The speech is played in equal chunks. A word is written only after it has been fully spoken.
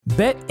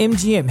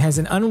BetMGM has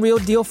an unreal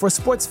deal for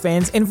sports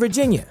fans in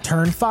Virginia.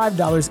 Turn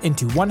 $5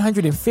 into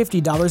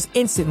 $150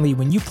 instantly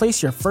when you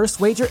place your first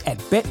wager at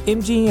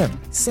BetMGM.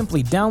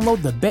 Simply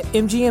download the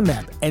BetMGM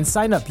app and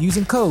sign up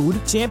using code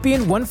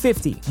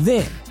Champion150.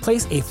 Then,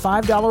 place a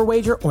 $5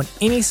 wager on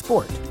any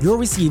sport. You'll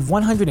receive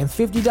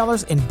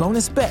 $150 in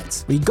bonus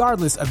bets,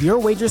 regardless of your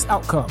wager's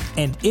outcome.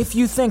 And if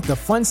you think the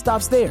fun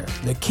stops there,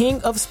 the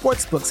King of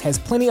Sportsbooks has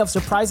plenty of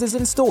surprises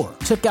in store.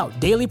 Check out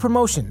daily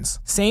promotions,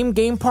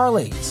 same-game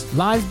parlays,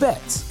 live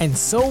bets, and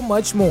so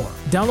much more.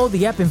 Download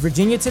the app in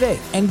Virginia today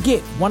and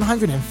get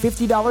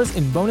 $150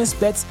 in bonus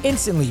bets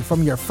instantly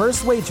from your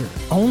first wager.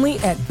 Only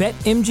at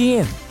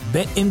BetMGM.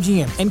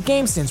 BetMGM and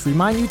GameSense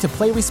remind you to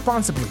play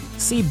responsibly.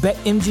 See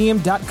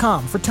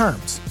BetMGM.com for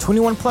terms.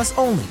 21 plus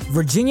only.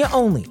 Virginia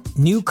only.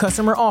 New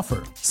customer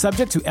offer.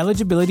 Subject to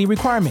eligibility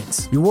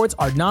requirements. Rewards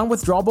are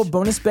non-withdrawable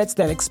bonus bets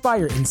that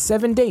expire in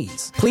 7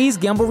 days. Please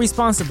gamble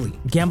responsibly.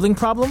 Gambling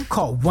problem?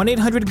 Call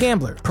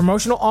 1-800-GAMBLER.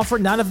 Promotional offer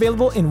not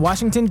available in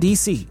Washington,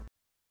 D.C.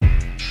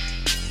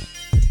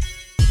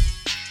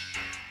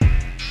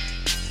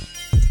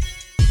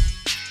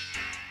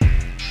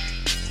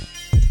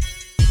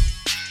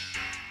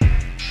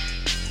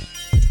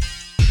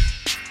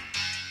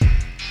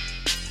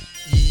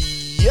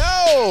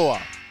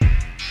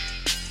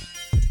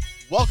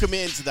 Welcome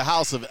into the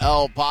House of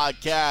L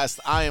podcast.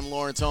 I am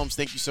Lawrence Holmes.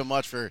 Thank you so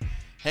much for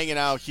hanging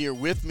out here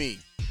with me.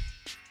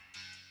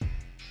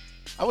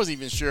 I wasn't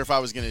even sure if I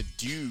was going to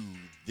do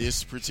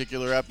this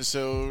particular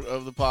episode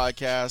of the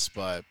podcast,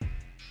 but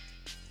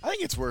I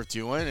think it's worth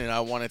doing, and I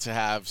wanted to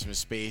have some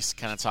space to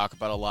kind of talk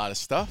about a lot of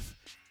stuff.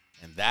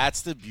 And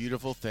that's the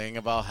beautiful thing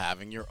about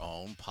having your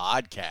own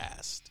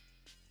podcast.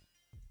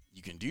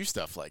 You can do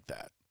stuff like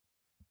that.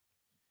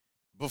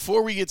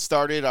 Before we get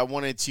started, I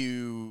wanted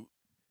to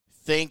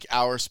thank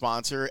our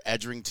sponsor,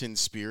 Edrington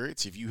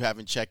Spirits. If you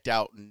haven't checked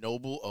out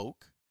Noble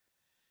Oak,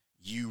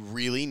 you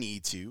really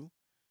need to.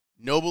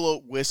 Noble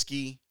Oak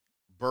whiskey,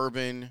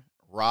 bourbon,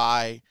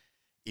 rye.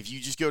 If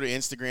you just go to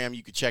Instagram,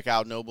 you can check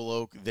out Noble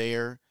Oak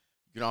there.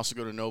 You can also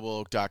go to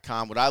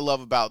nobleoak.com. What I love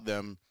about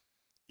them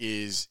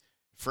is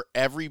for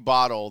every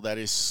bottle that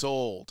is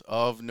sold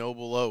of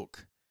Noble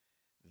Oak,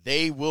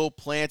 they will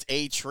plant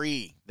a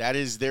tree. That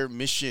is their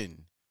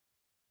mission.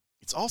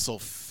 It's also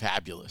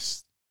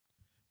fabulous.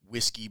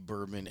 Whiskey,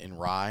 bourbon, and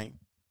rye.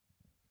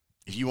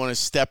 If you want to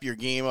step your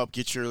game up,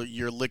 get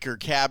your liquor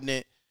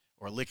cabinet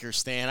or liquor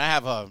stand.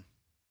 I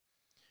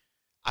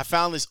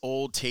found this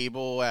old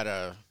table at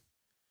a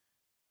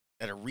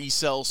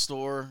resale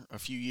store a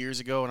few years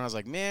ago, and I was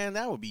like, man,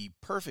 that would be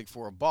perfect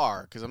for a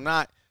bar, because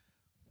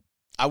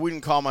I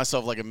wouldn't call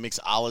myself like a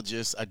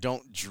mixologist. I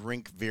don't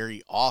drink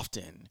very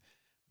often,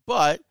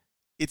 but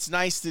it's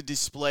nice to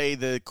display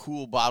the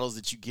cool bottles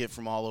that you get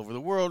from all over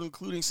the world,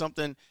 including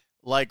something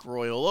like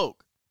Royal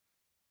Oak.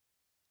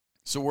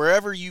 So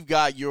wherever you've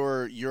got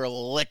your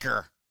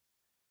liquor,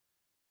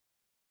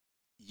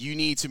 you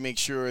need to make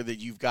sure that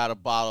you've got a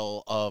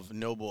bottle of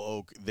Noble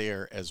Oak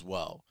there as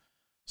well.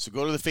 So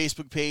go to the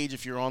Facebook page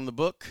if you're on the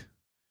book.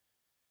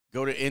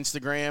 Go to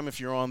Instagram if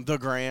you're on the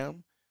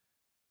gram.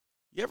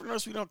 You ever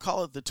notice we don't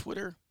call it the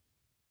Twitter?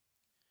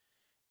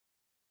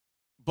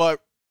 But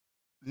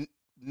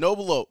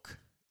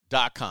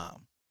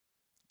nobleoak.com.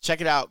 Check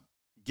it out.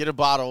 Get a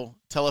bottle.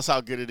 Tell us how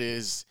good it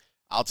is.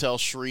 I'll tell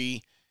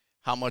Shree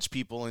how much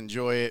people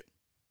enjoy it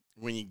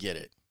when you get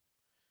it.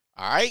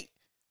 All right?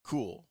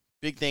 Cool.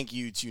 Big thank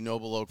you to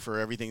Noble Oak for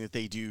everything that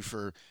they do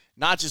for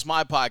not just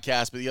my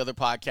podcast, but the other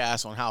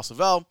podcasts on House of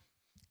L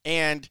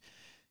and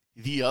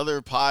the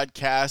other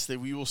podcast that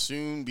we will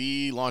soon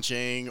be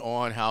launching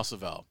on House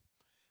of L.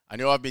 I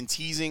know I've been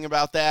teasing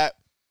about that,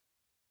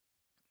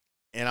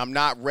 and I'm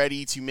not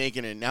ready to make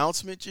an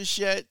announcement just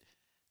yet.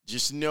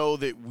 Just know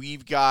that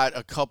we've got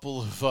a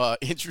couple of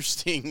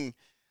interesting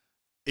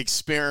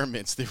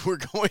experiments that we're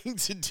going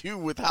to do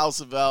with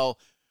House of L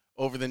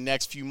over the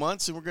next few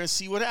months, and we're going to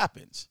see what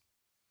happens.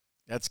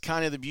 That's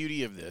kind of the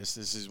beauty of this.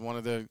 This is one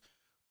of the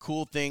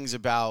cool things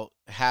about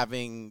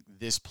having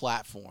this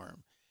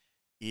platform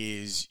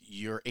is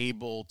you're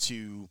able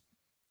to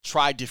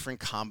try different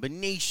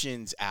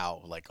combinations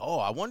out. Like, oh,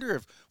 I wonder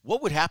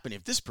what would happen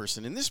if this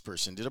person and this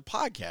person did a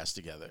podcast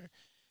together.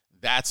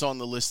 That's on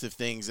the list of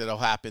things that'll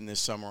happen this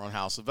summer on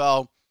House of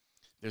L.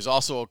 There's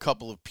also a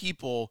couple of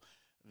people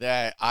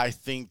that I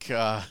think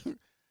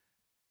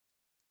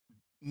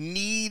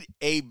need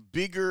a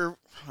bigger,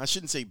 I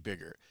shouldn't say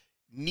bigger,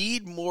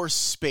 need more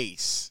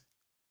space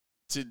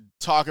to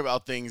talk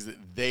about things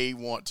that they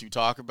want to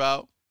talk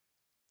about.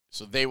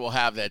 So they will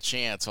have that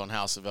chance on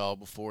House of L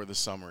before the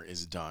summer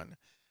is done.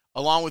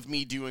 Along with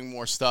me doing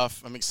more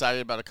stuff, I'm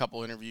excited about a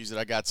couple interviews that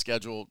I got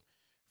scheduled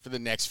for the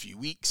next few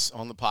weeks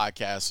on the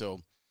podcast. So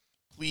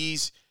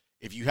please,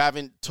 if you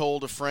haven't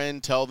told a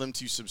friend, tell them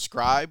to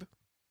subscribe.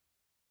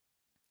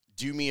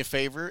 Do me a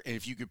favor, and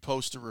if you could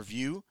post a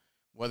review,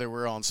 whether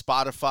we're on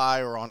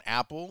Spotify or on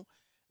Apple,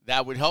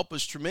 that would help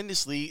us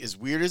tremendously. As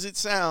weird as it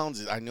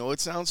sounds, I know it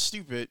sounds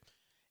stupid,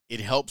 it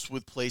helps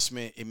with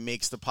placement. It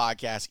makes the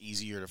podcast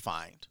easier to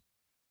find.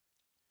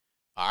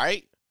 All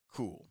right,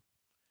 cool.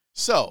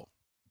 So,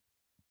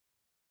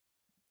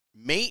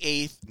 May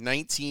 8th,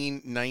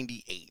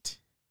 1998,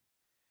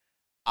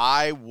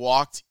 I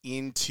walked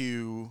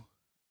into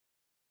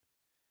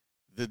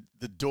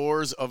the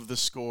doors of the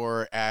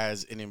Score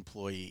as an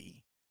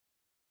employee.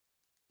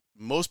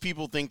 Most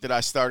people think that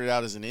I started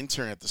out as an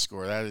intern at the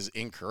Score. That is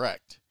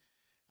incorrect.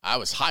 I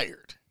was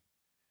hired.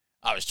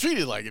 I was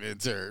treated like an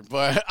intern,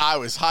 but I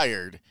was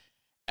hired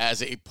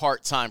as a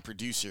part-time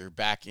producer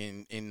back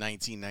in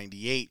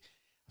 1998. I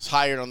was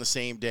hired on the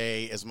same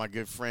day as my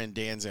good friend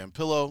Dan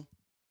Zampillo,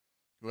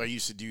 who I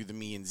used to do the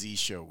Me and Z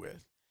show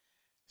with.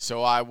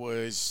 So I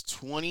was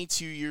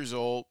 22 years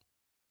old.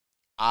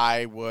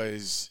 I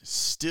was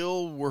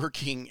still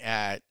working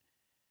at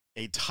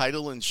a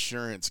title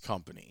insurance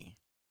company,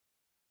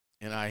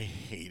 and I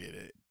hated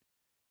it.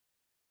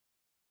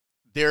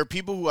 There are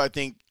people who I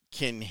think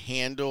can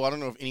handle, I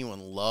don't know if anyone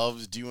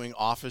loves doing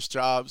office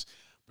jobs,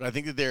 but I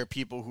think that there are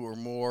people who are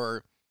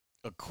more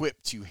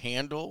equipped to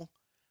handle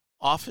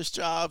office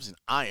jobs, and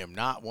I am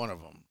not one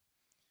of them.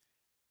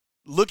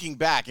 Looking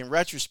back, in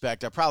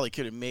retrospect, I probably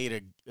could have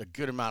made a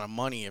good amount of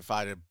money if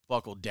I'd have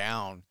buckled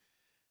down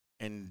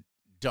and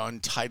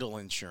done title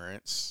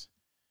insurance.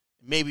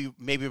 Maybe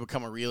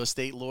become a real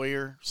estate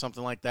lawyer,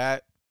 something like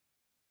that.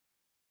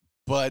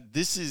 But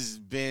this has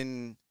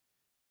been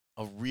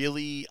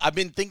I've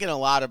been thinking a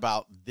lot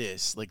about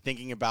this, like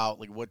thinking about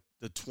like what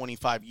the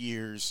 25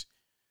 years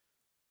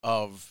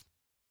of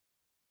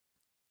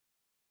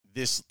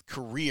this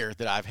career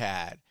that I've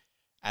had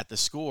at the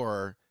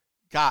Score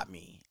got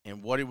me,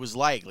 and what it was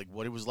like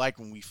what it was like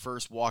when I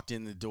first walked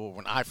in the door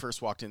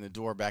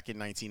back in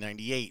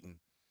 1998. And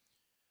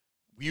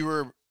we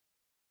were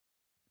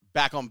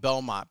back on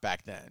Belmont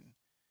back then.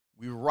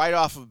 We were right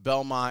off of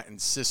Belmont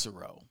and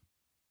Cicero.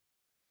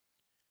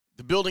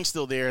 The building's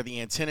still there.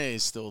 The antenna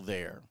is still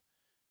there.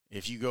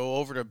 If you go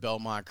over to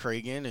Belmont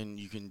Cragen, and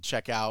you can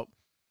check out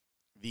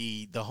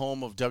the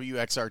home of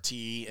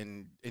WXRT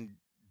and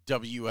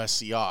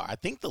WSCR. I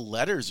think the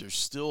letters are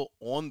still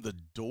on the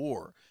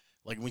door.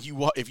 Like when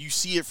if you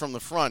see it from the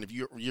front, if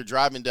you're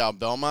driving down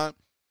Belmont,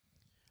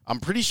 I'm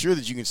pretty sure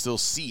that you can still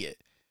see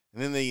it.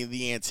 And then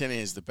the antenna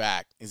is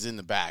in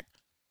the back.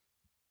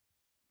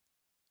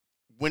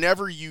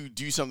 Whenever you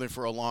do something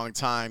for a long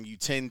time, you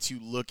tend to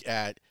look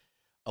at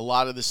a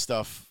lot of the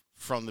stuff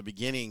from the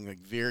beginning like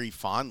very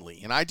fondly,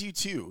 and I do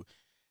too.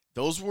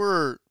 Those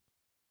were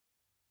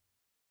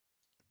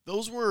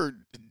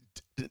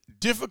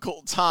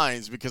difficult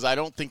times because I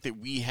don't think that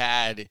we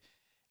had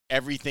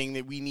everything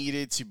that we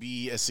needed to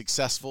be as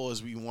successful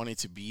as we wanted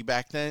to be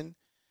back then.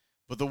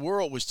 But the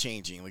world was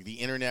changing. Like the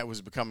internet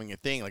was becoming a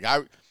thing. Like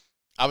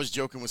I was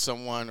joking with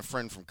someone, a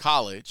friend from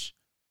college,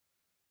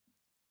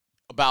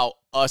 about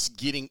us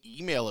getting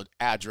email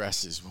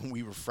addresses when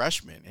we were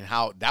freshmen, and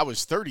how that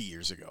was 30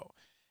 years ago,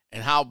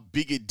 and how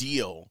big a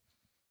deal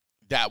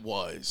that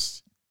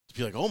was to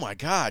be like, oh my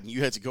God, and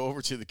you had to go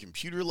over to the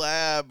computer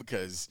lab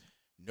because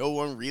no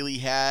one really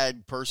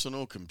had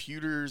personal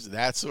computers,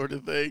 that sort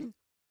of thing.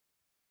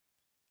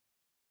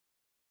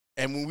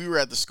 And when we were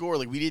at the Score,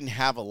 like we didn't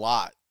have a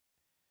lot.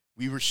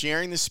 We were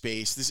sharing the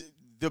space.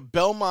 The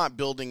Belmont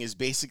building is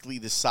basically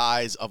the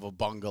size of a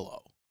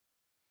bungalow.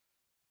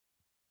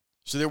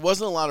 So there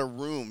wasn't a lot of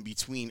room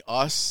between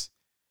us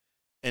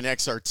and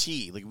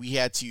XRT. Like we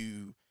had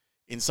to,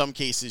 in some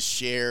cases,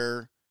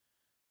 share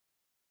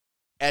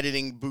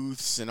editing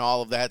booths and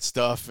all of that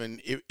stuff.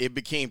 And it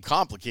became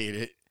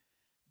complicated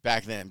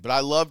back then. But I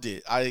loved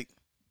it. I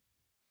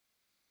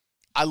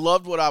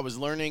loved what I was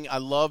learning. I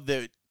loved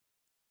that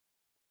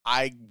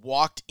I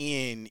walked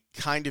in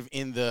kind of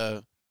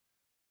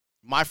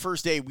my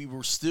first day, we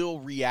were still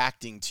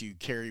reacting to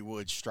Kerry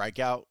Wood's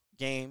strikeout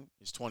game,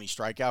 his 20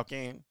 strikeout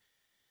game.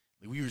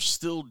 We were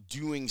still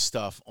doing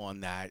stuff on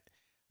that.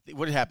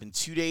 What had happened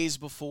 2 days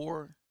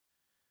before?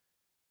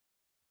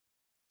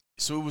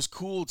 So it was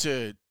cool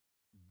to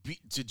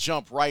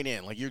jump right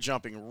in. Like you're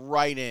jumping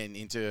right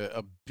into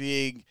a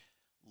big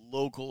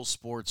local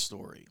sports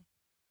story.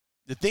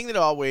 The thing that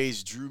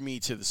always drew me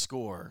to the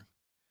Score,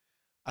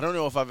 I don't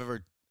know if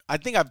I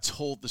think I've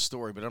told the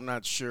story, but I'm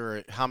not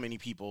sure how many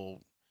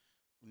people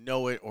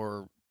know it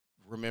or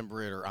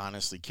remember it or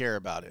honestly care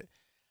about it.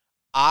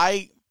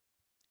 I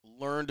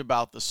learned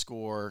about the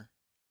Score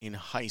in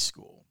high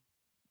school.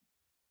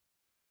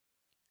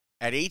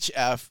 At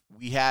HF,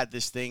 we had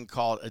this thing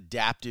called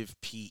adaptive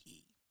PE.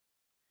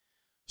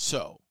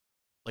 So,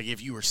 like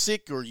if you were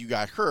sick or you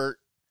got hurt,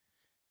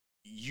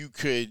 you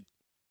could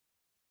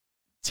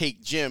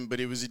take gym, but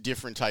it was a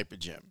different type of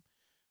gym.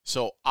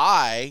 So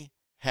I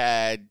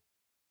had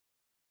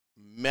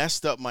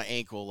messed up my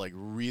ankle like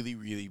really,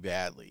 really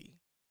badly.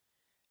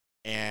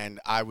 And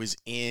I was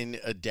in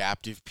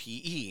adaptive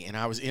PE. And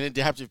I was in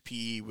adaptive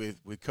PE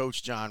with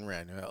Coach John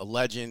Wren, a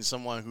legend,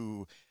 someone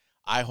who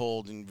I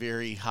hold in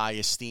very high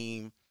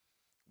esteem.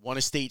 Won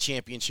a state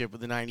championship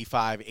with the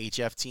 95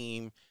 HF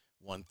team.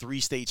 Won 3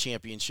 state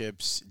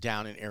championships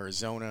down in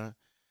Arizona.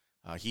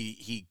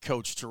 He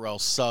coached Terrell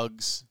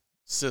Suggs,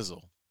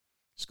 Sizzle,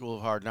 School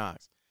of Hard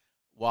Knocks,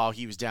 while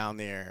he was down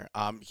there.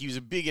 He was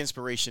a big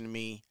inspiration to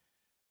me.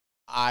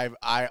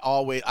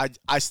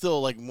 I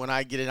still, like, when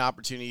I get an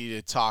opportunity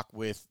to talk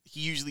with,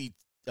 he usually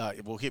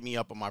will hit me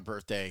up on my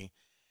birthday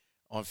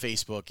on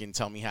Facebook and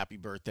tell me happy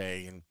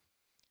birthday, and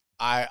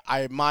I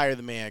admire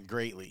the man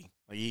greatly.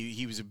 Like,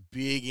 he was a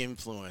big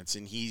influence,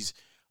 and he's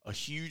a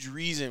huge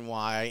reason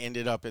why I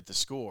ended up at the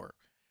Score.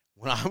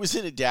 When I was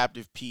in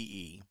adaptive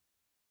PE,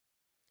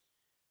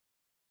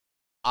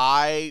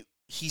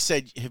 he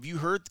said, have you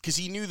heard? Because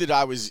he knew that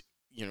I was,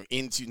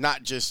 into,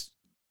 not just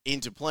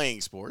into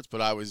playing sports, but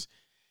I was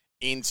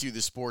into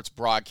the sports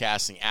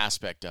broadcasting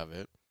aspect of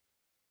it.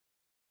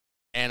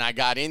 And I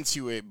got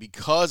into it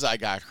because I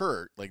got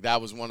hurt. Like, that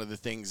was one of the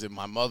things that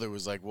my mother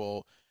was like,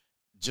 well,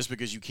 just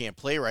because you can't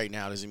play right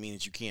now doesn't mean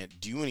that you can't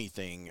do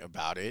anything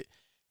about it.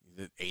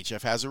 The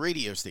HF has a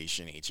radio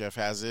station. HF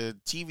has a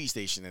TV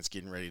station that's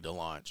getting ready to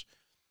launch.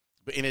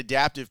 But in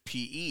adaptive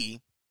PE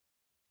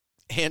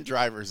and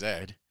driver's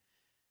ed,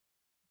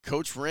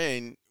 Coach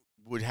Wren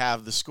would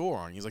have the Score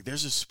on. He's like,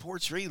 there's a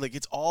sports radio. Like,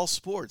 it's all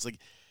sports. Like,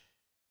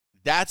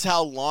 that's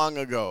how long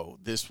ago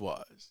this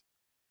was.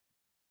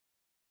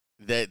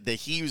 That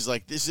he was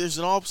like, this is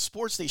an all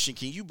sports station.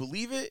 Can you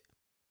believe it?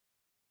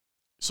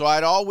 So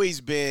I'd always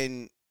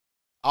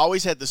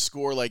had the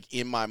Score, like,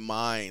 in my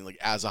mind, like,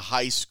 as a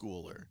high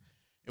schooler.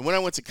 And when I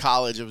went to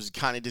college, I was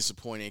kind of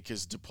disappointed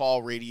because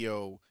DePaul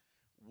radio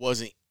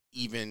wasn't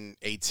even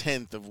a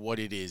tenth of what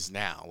it is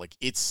now. Like,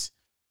 it's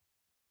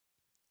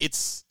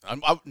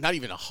I'm not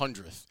even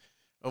 100th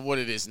of what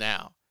it is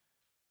now.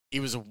 It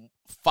was a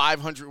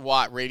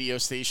 500-watt radio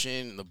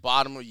station in the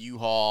bottom of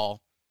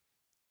U-Haul.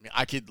 I mean,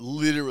 I could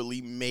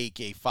literally make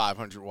a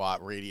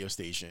 500-watt radio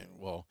station.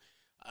 Well,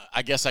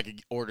 I guess I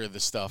could order the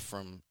stuff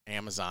from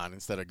Amazon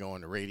instead of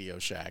going to Radio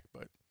Shack.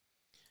 But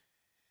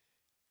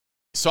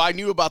so I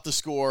knew about the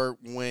Score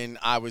when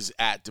I was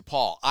at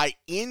DePaul. I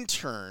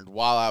interned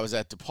while I was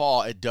at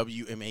DePaul at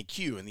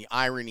WMAQ, and the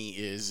irony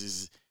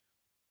is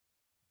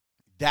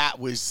that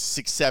was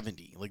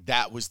 670. Like,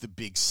 that was the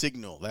big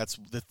signal. That's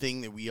the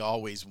thing that we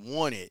always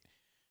wanted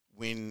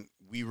when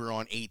we were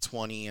on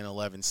 820 and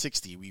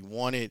 1160. We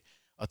wanted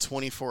a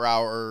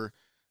 24-hour,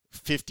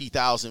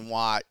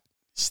 50,000-watt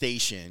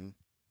station.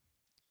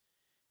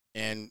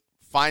 And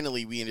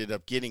finally, we ended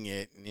up getting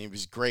it, and it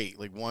was great.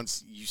 Like,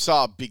 once you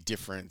saw a big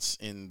difference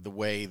in the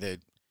way that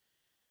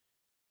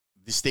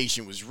the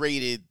station was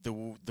rated, the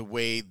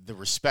way, the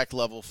respect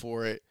level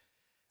for it.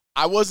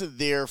 I wasn't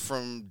there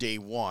from day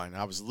one.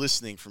 I was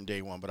listening from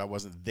day one, but I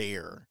wasn't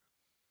there.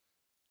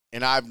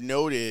 And I've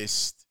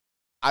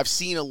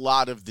seen a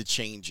lot of the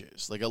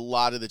changes, like a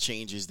lot of the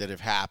changes that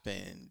have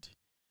happened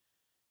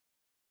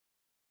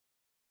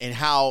and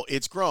how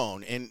it's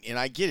grown. And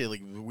I get it.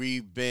 Like,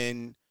 we've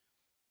been,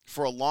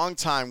 for a long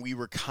time, we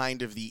were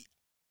kind of the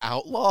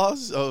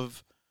outlaws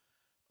of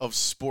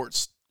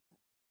sports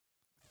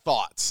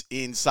thoughts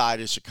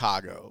inside of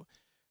Chicago.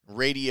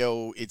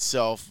 Radio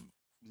itself,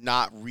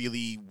 not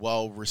really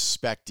well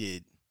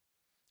respected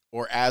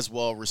or as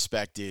well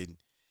respected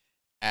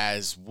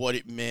as what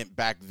it meant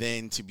back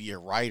then to be a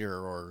writer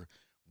or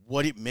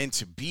what it meant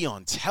to be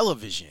on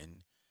television.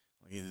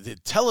 The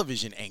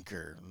television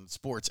anchor,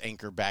 sports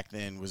anchor back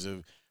then was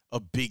a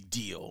big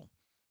deal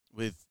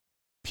with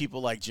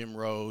people like Jim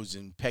Rose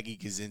and Peggy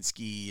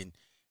Kaczynski and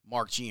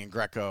Mark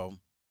Giangreco.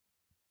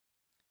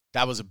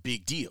 That was a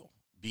big deal,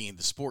 being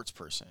the sports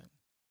person.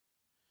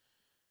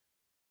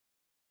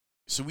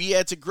 So we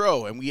had to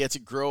grow, and we had to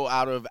grow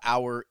out of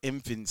our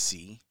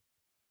infancy.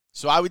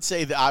 So I would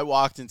say that I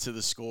walked into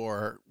the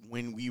Score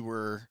when we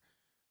were,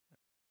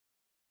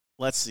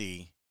 let's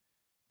see,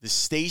 the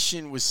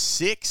station was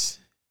 6,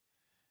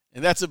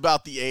 and that's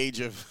about the age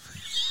of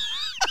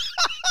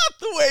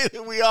the way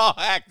that we all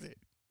acted.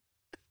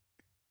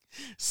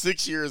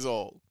 6 years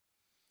old.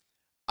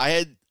 I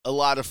had a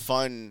lot of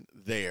fun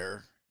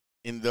there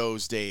in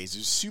those days. It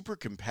was super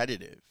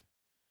competitive.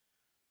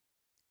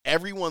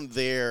 Everyone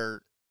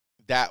there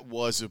that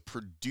was a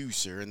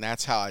producer, and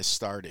that's how I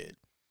started,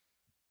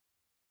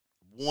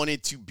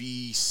 wanted to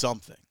be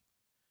something.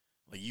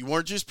 Like, you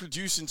weren't just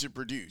producing to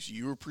produce.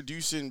 You were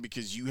producing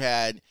because you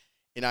had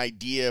an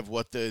idea of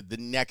what the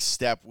next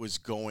step was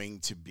going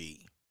to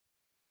be.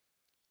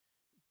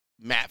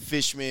 Matt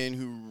Fishman,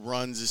 who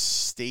runs a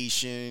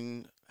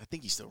station, I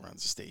think he still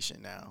runs a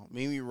station now.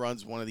 Maybe he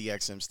runs one of the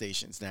XM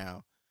stations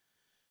now.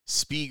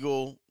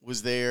 Spiegel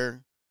was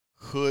there.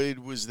 Hood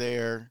was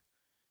there.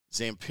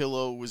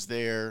 Zampillo was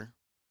there.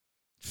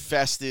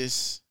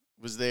 Festus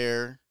was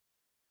there.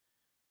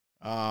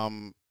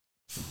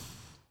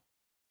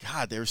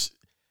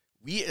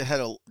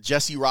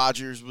 Jesse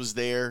Rogers was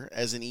there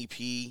as an EP.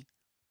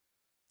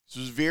 So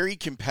it was very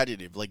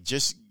competitive. Like,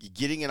 just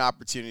getting an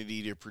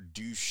opportunity to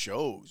produce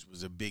shows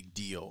was a big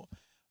deal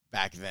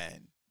back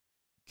then,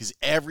 because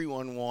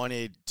everyone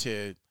wanted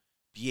to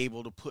be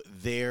able to put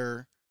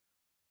their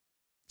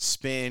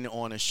spin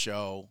on a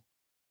show.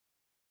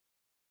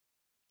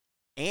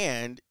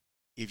 And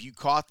if you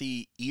caught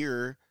the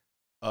ear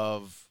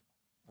of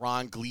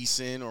Ron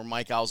Gleason or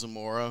Mike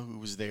Alzamora, who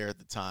was there at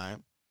the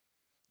time,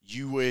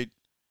 you would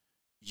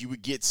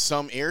get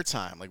some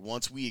airtime. Like,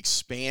 once we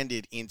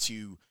expanded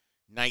into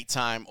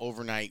nighttime,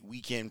 overnight,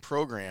 weekend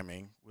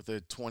programming with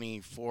a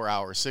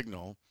 24-hour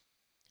signal,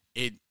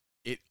 it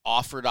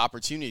offered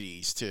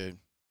opportunities to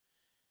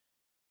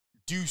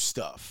do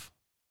stuff.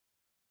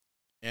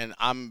 And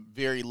I'm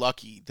very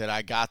lucky that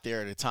I got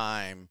there at a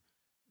time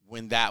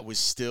when that was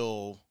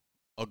still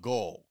a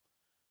goal.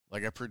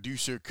 Like a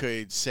producer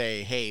could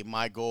say, hey,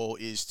 my goal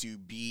is to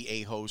be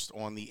a host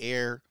on the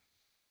air,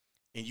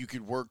 and you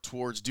could work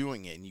towards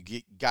doing it, and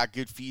you got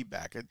good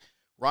feedback.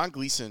 Ron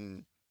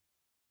Gleason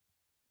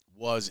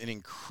was an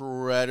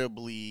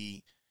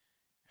incredibly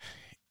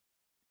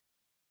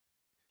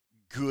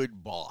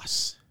good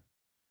boss.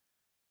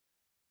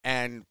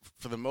 And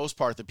for the most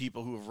part, the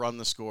people who have run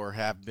the score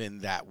have been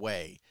that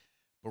way.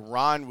 But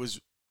Ron was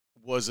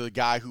a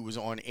guy who was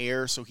on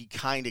air, so he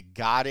kind of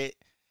got it.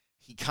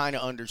 He kind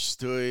of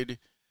understood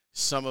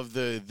some of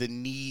the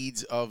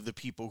needs of the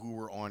people who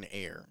were on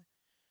air.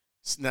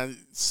 Now,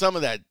 some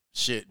of that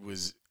shit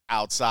was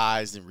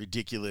outsized and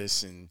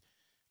ridiculous and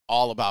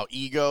all about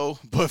ego,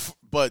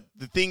 but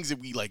the things that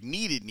we like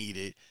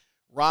needed,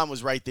 Ron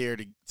was right there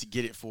to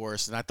get it for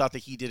us, and I thought that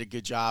he did a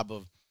good job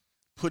of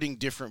putting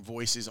different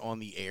voices on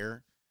the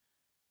air,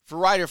 for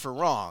right or for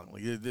wrong.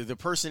 Like the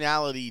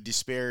personality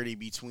disparity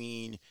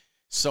between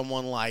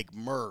someone like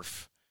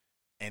Murph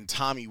and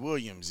Tommy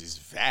Williams is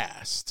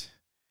vast.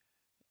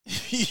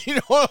 You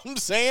know what I'm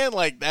saying?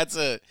 Like that's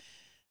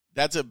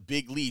a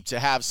big leap to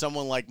have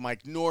someone like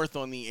Mike North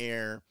on the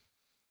air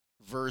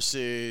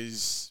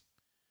versus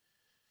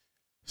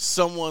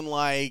someone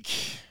like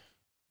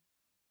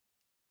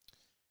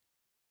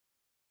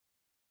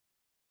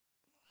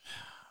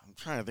I'm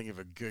trying to think of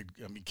a good,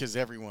 because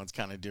everyone's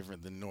kind of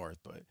different than North,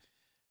 but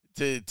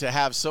to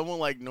have someone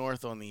like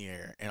North on the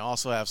air and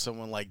also have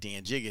someone like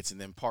Dan Jiggets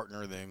and then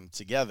partner them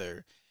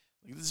together,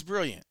 like, this is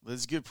brilliant.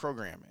 This is good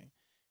programming.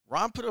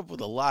 Ron put up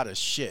with a lot of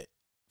shit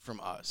from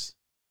us.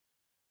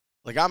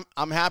 Like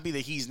I'm happy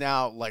that he's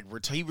now like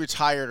he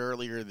retired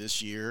earlier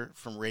this year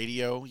from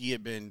radio. He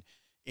had been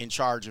in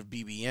charge of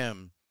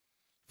BBM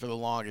for the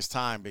longest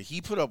time, but he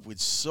put up with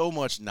so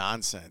much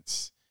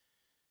nonsense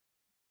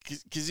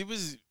because it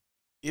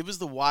was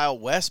the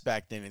Wild West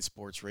back then in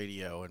sports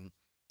radio, and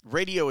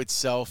radio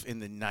itself in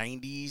the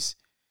 90s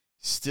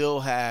still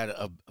had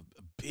a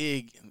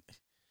big,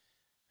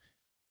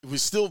 it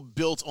was still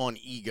built on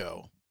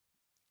ego.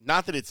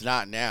 Not that it's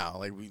not now.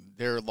 Like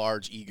there are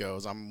large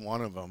egos. I'm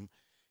one of them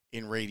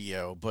in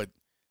radio, but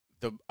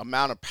the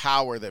amount of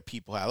power that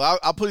people have.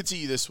 I'll put it to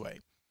you this way.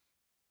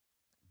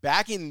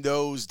 Back in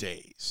those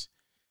days,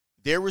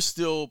 there were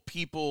still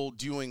people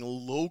doing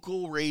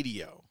local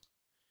radio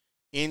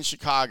in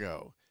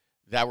Chicago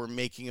that were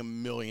making $1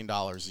 million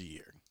a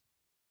year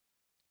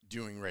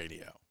doing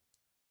radio.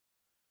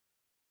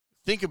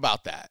 Think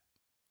about that.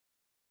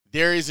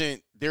 There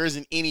isn't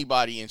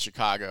anybody in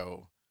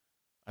Chicago.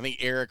 I think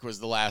Eric was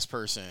the last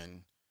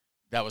person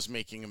that was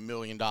making $1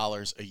 million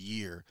a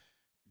year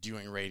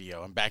doing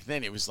radio. And back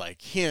then it was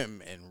like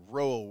him and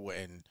Rowe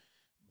and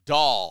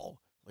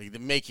Dahl, like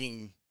they're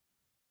making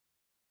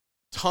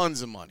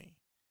tons of money.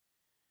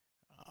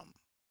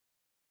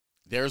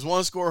 There's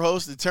one score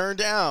host that turned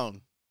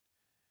down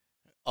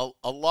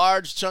a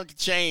large chunk of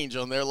change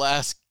on their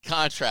last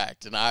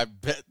contract, and I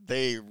bet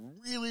they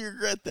really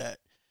regret that,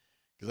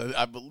 because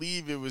I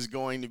believe it was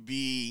going to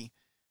be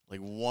like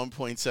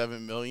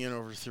 $1.7 million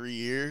over 3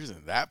 years,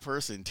 and that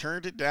person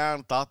turned it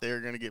down, thought they were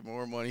going to get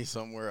more money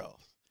somewhere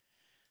else.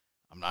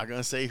 I'm not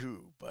going to say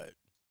who, but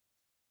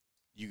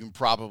you can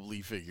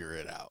probably figure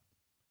it out.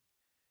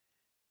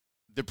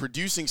 The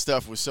producing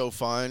stuff was so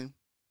fun.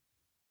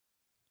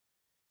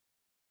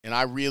 And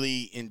I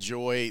really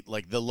enjoyed,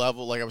 like, the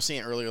level, like I was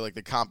saying earlier, like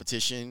the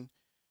competition.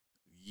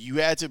 You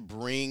had to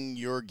bring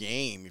your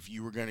game if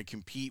you were going to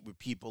compete with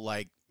people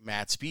like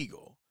Matt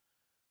Spiegel,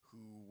 who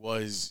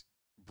was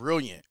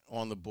brilliant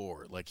on the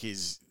board. Like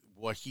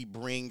what he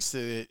brings to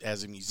it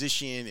as a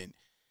musician and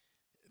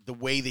the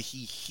way that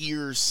he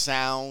hears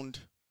sound.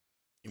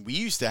 And we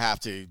used to have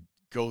to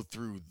go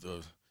through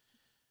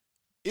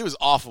it was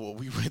awful what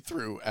we went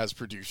through as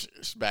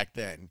producers back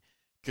then.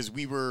 Because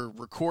we were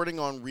recording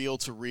on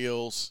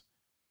reel-to-reels.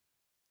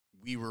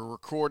 We were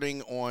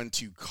recording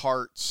onto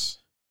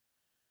carts.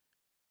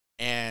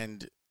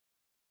 And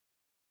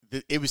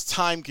it was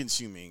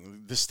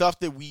time-consuming. The stuff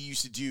that we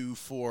used to do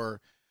for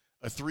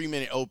a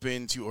 3-minute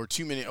open to or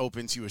 2-minute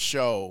open to a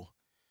show,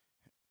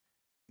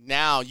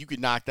 now you could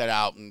knock that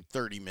out in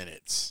 30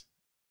 minutes.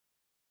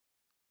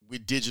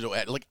 With digital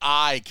ed. Like,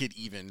 I could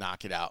even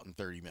knock it out in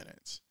 30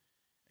 minutes.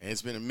 And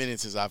it's been a minute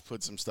since I've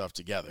put some stuff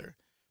together.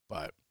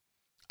 But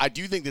I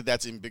do think that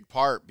that's in big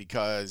part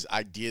because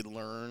I did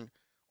learn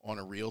on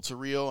a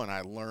reel-to-reel, and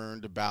I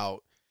learned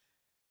about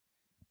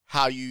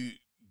how you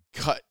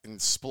cut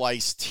and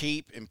splice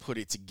tape and put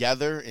it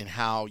together and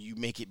how you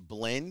make it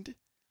blend,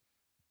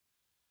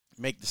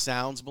 make the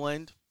sounds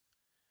blend.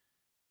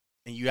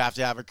 And you have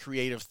to have a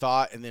creative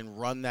thought and then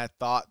run that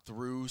thought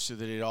through so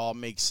that it all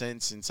makes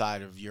sense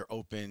inside of your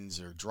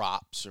opens or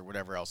drops or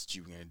whatever else that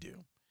you're going to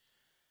do.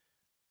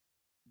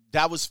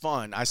 That was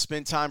fun. I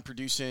spent time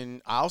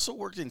producing. I also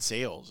worked in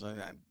sales.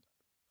 And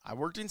I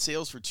worked in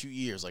sales for 2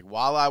 years, like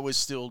while I was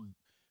still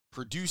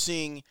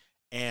producing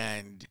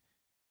and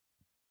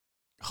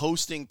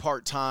hosting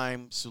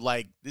part-time. So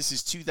like this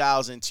is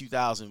 2000,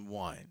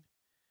 2001.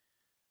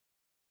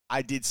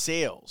 I did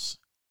sales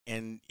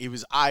and it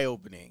was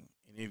eye-opening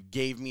and it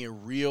gave me a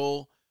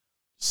real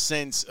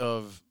sense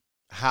of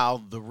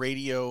how the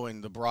radio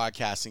and the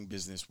broadcasting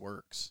business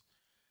works.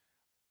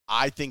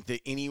 I think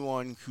that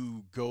anyone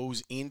who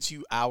goes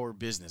into our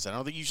business, I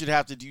don't think you should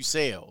have to do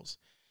sales,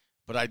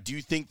 but I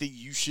do think that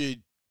you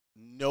should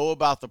know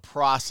about the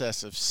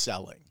process of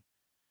selling.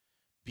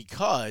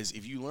 Because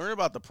if you learn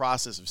about the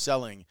process of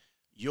selling,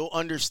 you'll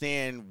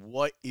understand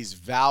what is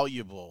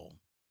valuable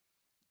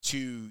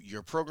to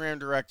your program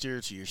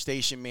director, to your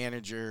station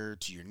manager,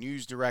 to your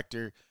news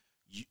director.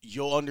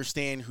 You'll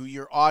understand who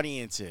your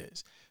audience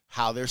is,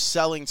 how they're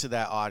selling to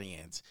that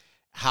audience.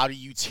 How do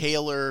you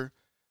tailor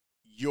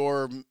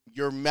your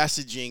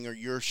messaging or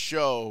your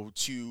show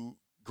to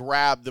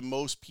grab the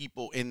most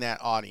people in that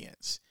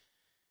audience?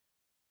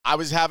 I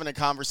was having a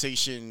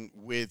conversation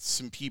with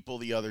some people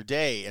the other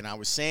day, and I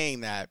was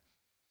saying that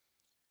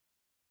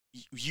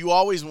you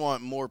always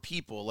want more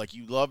people. Like,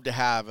 you love to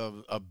have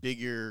a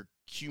bigger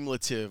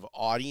cumulative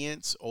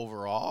audience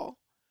overall.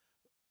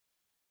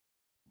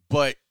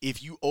 But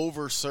if you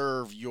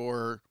overserve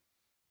your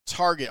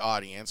target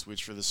audience,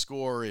 which for the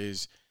Score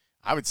is,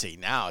 I would say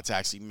now it's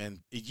actually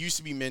men. It used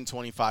to be men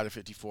 25 to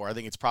 54. I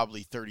think it's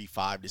probably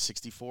 35 to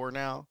 64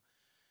 now.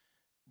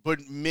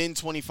 But men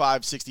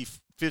 25, 60,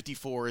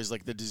 54 is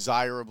like the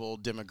desirable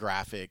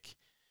demographic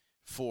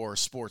for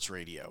sports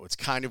radio. It's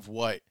kind of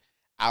what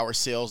our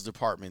sales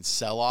departments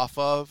sell off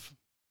of.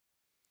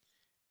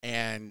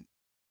 And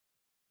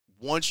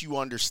once you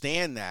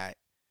understand that,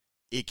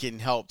 it can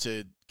help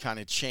to kind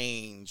of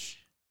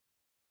change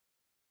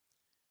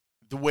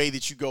the way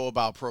that you go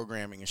about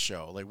programming a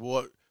show. Like,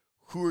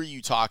 who are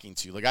you talking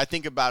to? Like, I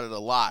think about it a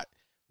lot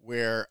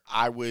where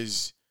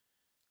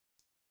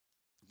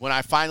when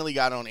I finally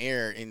got on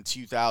air in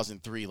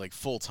 2003, like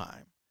full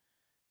time,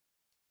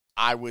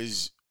 I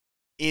was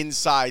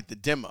inside the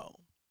demo.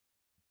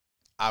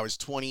 I was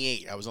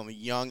 28. I was on the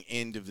young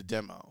end of the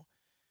demo.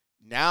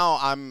 Now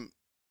I'm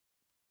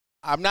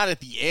not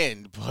at the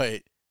end,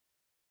 but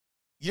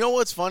you know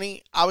what's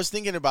funny? I was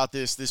thinking about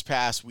this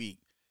past week.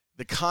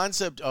 The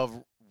concept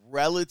of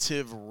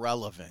relative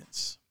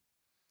relevance.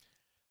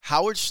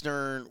 Howard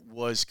Stern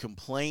was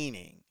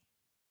complaining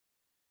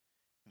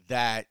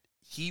that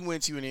he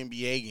went to an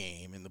NBA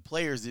game and the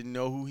players didn't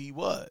know who he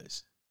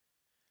was.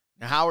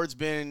 Now, Howard's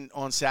been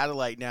on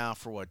satellite now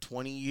for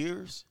 20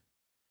 years?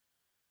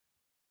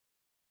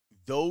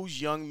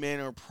 Those young men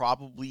are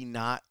probably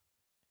not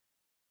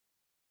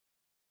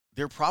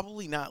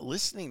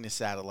listening to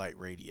satellite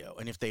radio.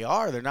 And if they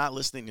are, they're not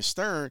listening to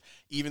Stern,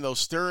 even though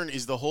Stern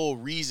is the whole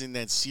reason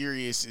that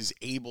Sirius is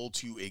able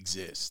to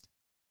exist.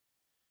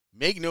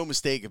 Make no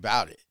mistake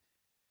about it.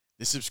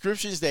 The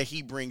subscriptions that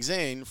he brings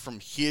in from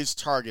his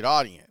target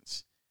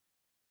audience,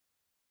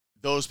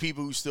 those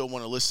people who still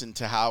want to listen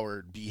to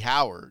Howard be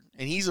Howard,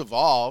 and he's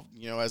evolved,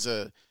 as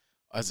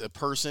a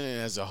person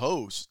and as a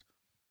host.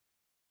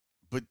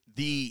 But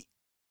the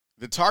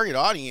target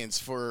audience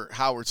for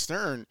Howard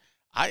Stern,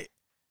 I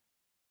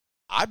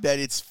bet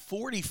it's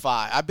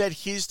 45. I bet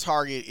his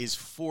target is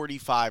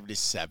 45 to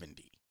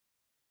 70.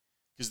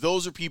 Because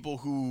those are people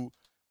who,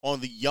 on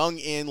the young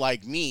end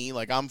like me,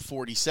 like I'm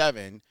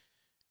 47,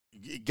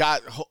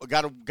 got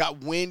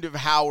wind of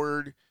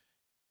Howard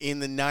in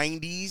the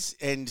 90s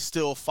and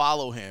still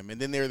follow him.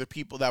 And then there are the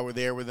people that were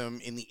there with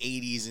him in the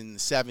 80s and the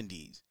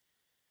 70s.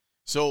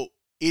 So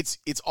it's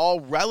all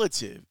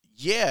relative.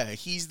 Yeah,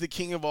 he's the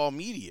king of all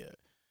media.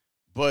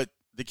 But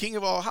the king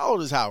of all, how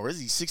old is Howard? Is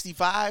he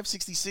 65,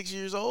 66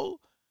 years old?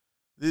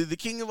 The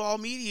king of all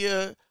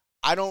media,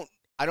 I don't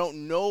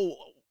know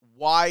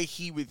why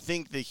he would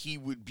think that he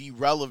would be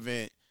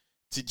relevant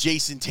to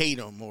Jason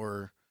Tatum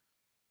or,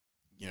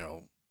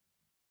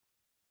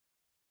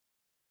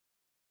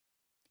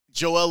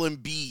 Joel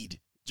Embiid.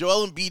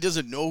 Joel Embiid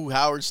doesn't know who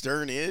Howard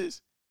Stern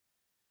is.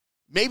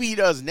 Maybe he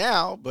does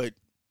now, but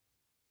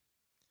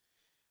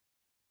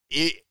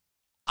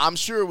I'm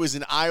sure it was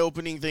an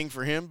eye-opening thing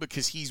for him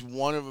because he's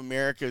one of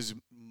America's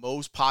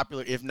most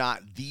popular, if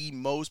not the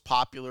most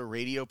popular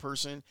radio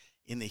person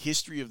in the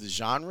history of the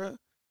genre.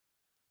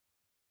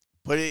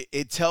 But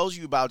it tells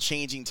you about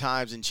changing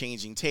times and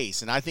changing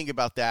tastes. And I think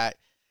about that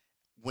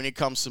when it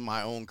comes to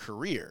my own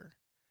career.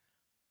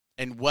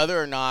 And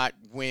whether or not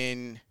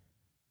when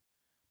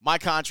my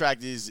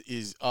contract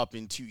is up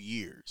in 2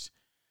 years,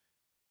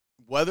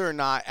 whether or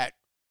not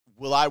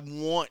will I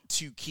want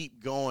to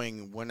keep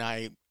going when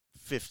I'm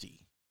 50?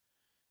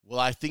 Will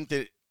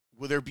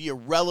there be a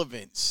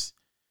relevance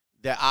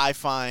that I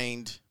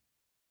find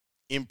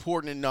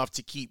important enough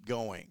to keep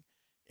going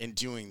and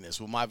doing this?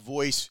 Will my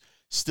voice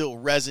still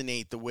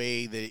resonate the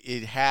way that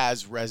it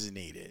has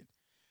resonated?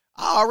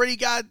 I already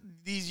got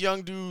these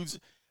young dudes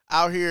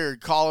out here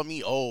calling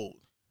me old.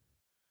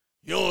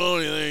 You don't know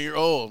anything, you're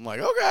old. I'm like,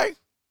 okay,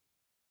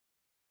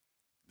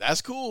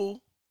 that's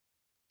cool.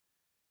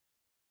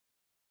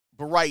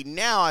 But right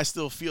now, I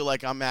still feel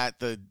like I'm at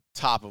the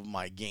top of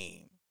my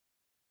game.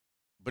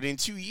 But in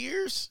 2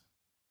 years,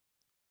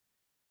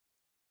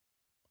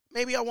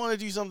 maybe I want to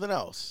do something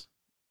else.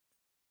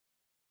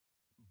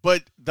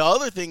 But the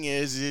other thing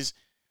is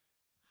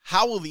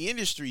how will the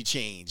industry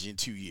change in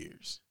 2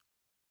 years?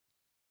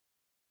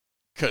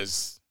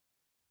 Because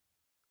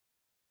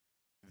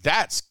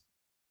that's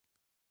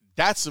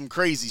some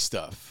crazy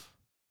stuff.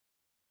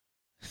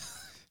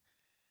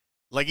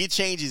 Like, it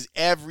changes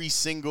every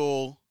 6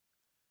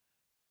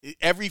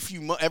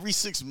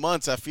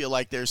 months. I feel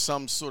like there's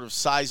some sort of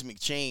seismic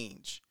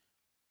change.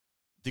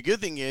 The good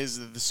thing is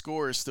that the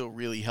score is still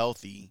really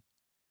healthy.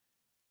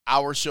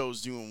 Our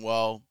show's doing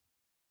well.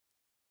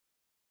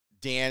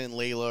 Dan and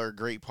Layla are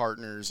great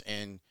partners,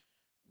 and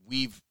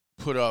we've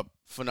put up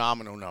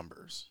phenomenal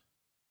numbers.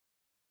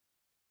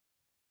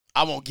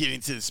 I won't get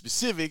into the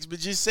specifics, but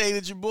just say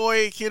that your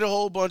boy hit a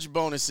whole bunch of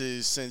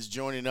bonuses since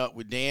joining up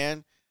with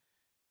Dan,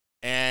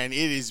 and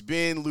it has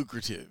been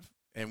lucrative,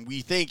 and we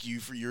thank you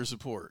for your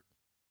support.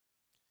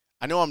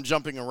 I know I'm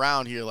jumping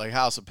around here like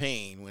House of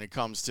Pain when it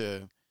comes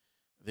to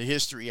the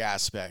history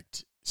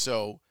aspect,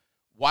 so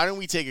why don't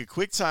we take a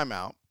quick time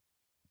out,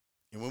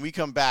 and when we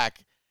come back,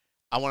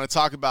 I want to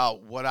talk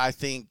about what I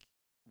think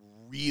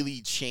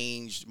really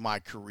changed my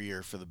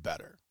career for the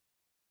better.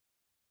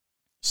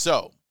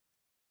 So,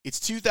 it's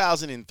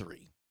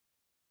 2003.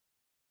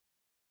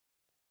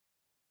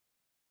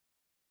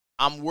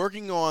 I'm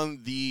working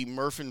on the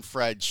Murph and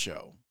Fred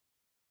show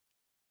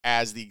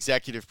as the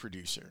executive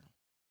producer.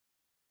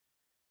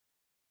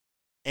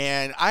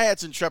 And I had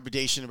some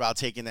trepidation about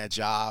taking that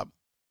job.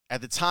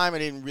 At the time, I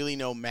didn't really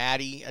know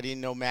Maddie. I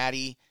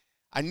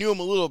knew him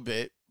a little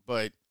bit,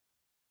 but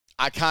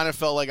I kind of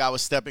felt like I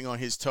was stepping on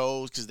his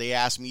toes because they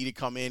asked me to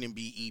come in and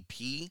be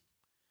EP.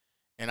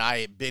 And I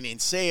had been in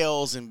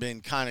sales and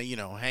been kind of,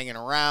 hanging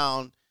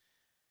around.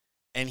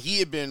 And he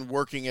had been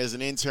working as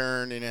an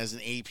intern and as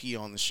an AP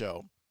on the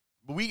show.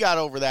 But we got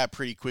over that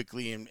pretty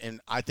quickly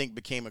and I think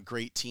became a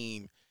great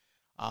team.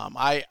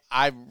 I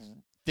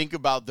think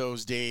about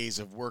those days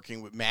of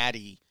working with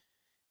Maddie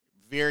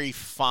very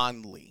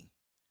fondly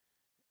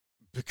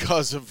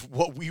because of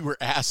what we were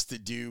asked to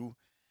do,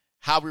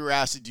 how we were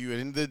asked to do it,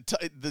 and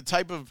the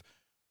type of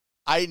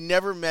 – I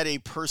never met a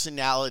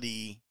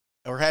personality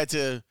or had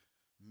to –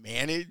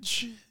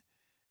 manage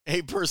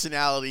a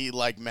personality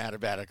like Matt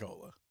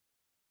Abaticola.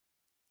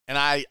 And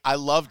I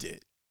loved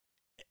it.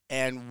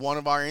 And one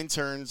of our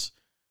interns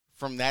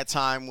from that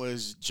time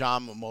was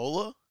John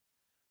Momola,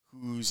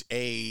 who's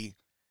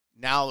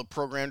now the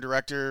program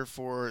director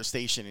for a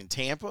station in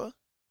Tampa.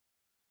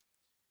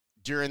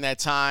 During that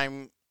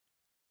time,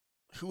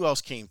 who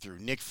else came through?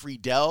 Nick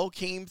Friedel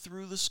came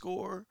through the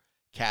score.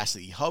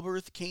 Cassidy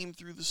Hubbard came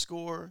through the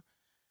score.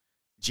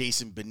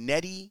 Jason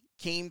Benetti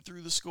came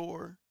through the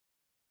score.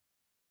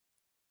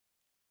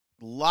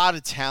 A lot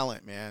of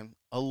talent, man.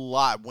 A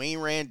lot. Wayne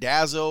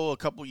Randazzo a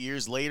couple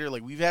years later.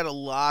 Like, we've had a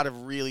lot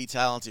of really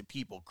talented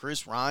people.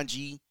 Chris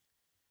Ranji.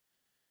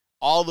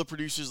 All the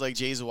producers like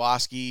Jay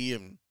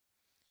Zawoski.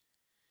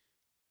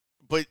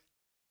 But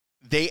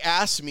they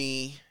asked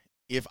me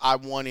if I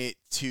wanted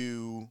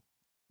to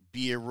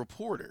be a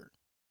reporter.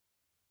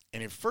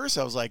 And at first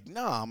I was like,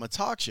 no, I'm a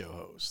talk show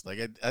host.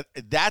 Like,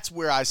 that's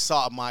where I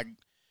saw my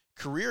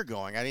career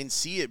going. I didn't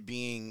see it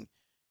being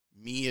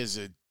me as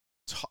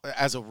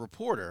a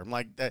reporter. I'm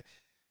like that.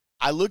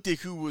 I looked at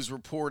who was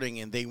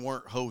reporting and they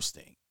weren't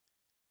hosting.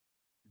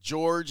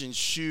 George and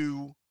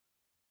Shu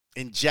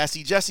and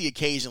Jesse. Jesse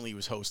occasionally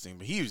was hosting,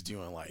 but he was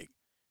doing like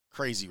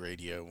crazy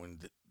radio when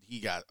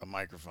he got a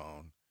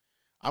microphone.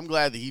 I'm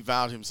glad that he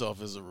found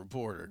himself as a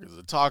reporter because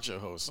a talk show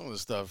host, some of the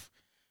stuff,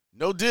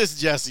 no diss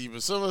Jesse,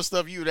 but some of the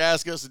stuff you would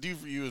ask us to do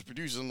for you as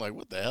producers, I'm like,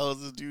 what the hell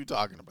is this dude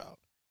talking about?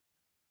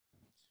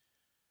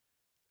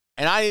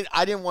 And I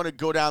didn't want to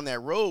go down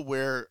that road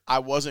where I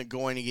wasn't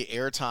going to get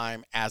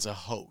airtime as a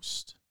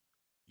host.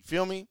 You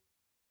feel me?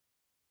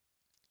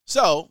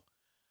 So,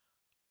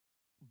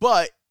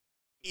 but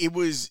it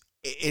was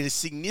a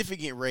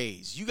significant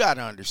raise. You got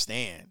to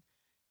understand,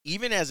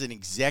 even as an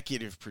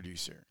executive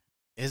producer,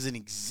 and this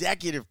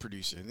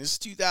is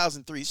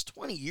 2003, it's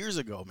 20 years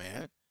ago,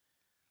 man.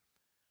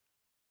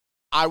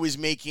 I was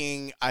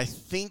making, I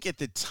think at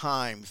the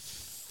time,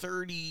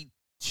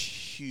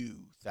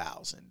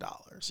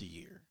 $32,000 a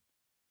year.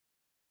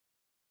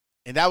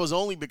 And that was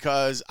only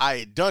because I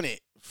had done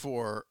it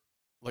for,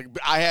 like,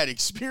 I had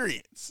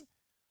experience.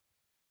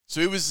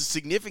 So it was a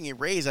significant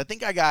raise. I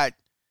think I got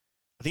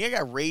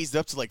raised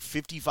up to like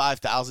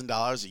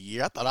 $55,000 a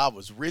year. I thought I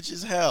was rich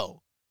as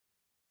hell.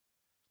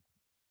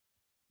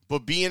 But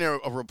being a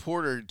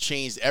reporter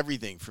changed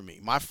everything for me.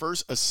 My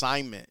first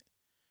assignment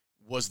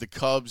was the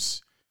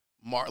Cubs.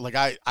 Like,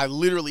 I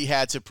literally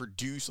had to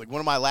produce, like,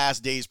 one of my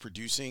last days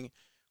producing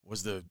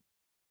was the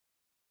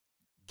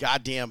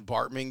goddamn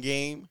Bartman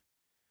game.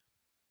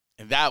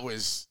 And that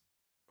was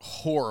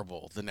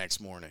horrible the next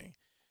morning.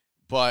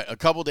 But a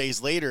couple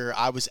days later,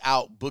 I was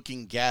out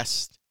booking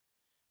guests.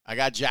 I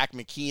got Jack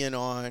McKeon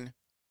on.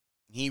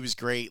 He was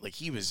great. Like,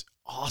 he was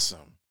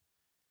awesome.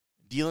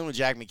 dealing with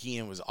Jack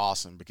McKeon was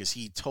awesome because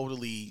he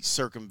totally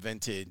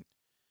circumvented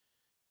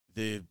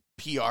the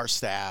PR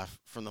staff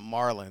from the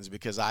Marlins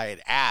because I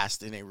had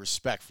asked in a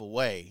respectful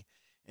way,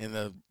 and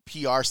the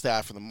PR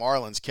staff from the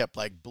Marlins kept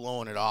like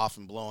blowing it off.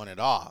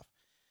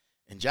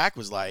 And Jack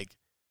was like,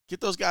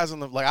 get those guys on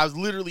the, like I was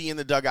literally in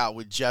the dugout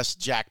with just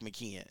Jack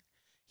McKeon.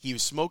 He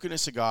was smoking a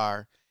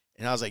cigar,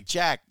 and I was like,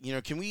 Jack,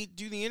 can we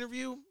do the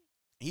interview?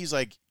 He's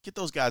like, get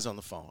those guys on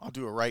the phone. I'll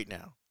do it right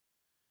now.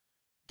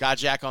 Got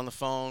Jack on the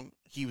phone.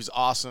 He was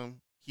awesome.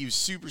 He was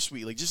super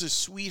sweet, like just a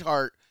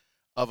sweetheart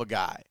of a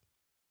guy.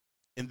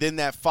 And then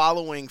that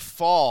following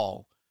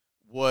fall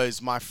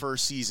was my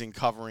first season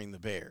covering the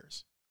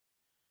Bears.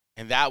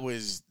 And that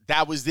was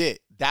it.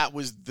 That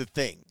was the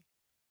thing.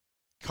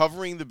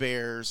 Covering the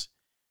Bears,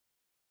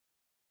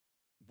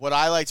 what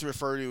I like to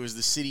refer to as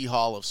the City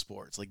Hall of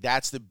sports. Like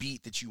that's the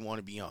beat that you want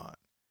to be on.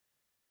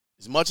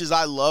 As much as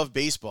I love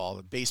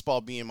baseball, baseball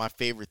being my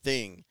favorite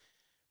thing,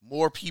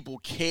 more people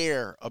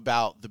care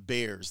about the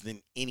Bears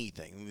than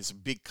anything. And there's a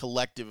big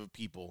collective of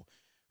people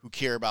who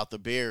care about the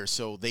Bears,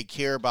 so they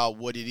care about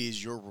what it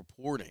is you're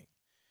reporting.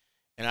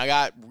 And I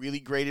got really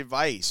great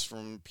advice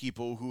from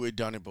people who had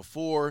done it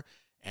before,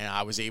 and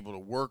I was able to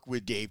work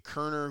with Dave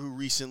Kerner, who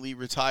recently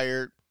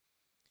retired,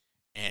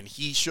 and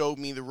he showed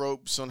me the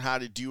ropes on how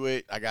to do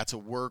it. I got to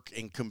work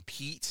and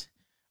compete,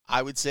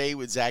 I would say,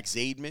 with Zach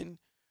Zaidman,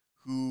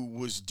 who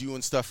was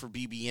doing stuff for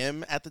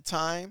BBM at the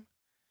time,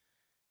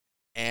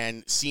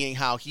 and seeing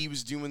how he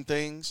was doing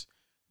things.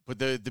 But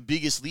the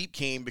biggest leap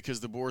came because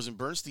the Boers and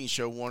Bernstein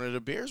show wanted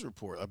a Bears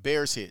report, a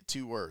Bears hit,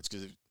 2 words.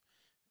 Because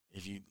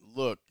if you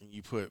look and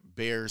you put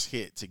Bears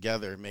hit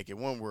together and make it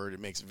 1 word, it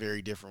makes a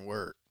very different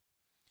word.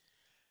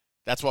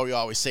 That's why we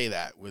always say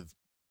that with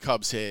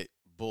Cubs hit,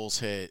 Bulls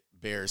hit,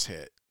 Bears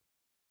hit.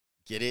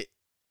 Get it?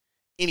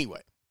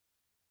 Anyway,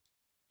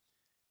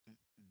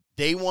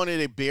 they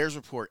wanted a Bears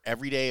report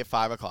every day at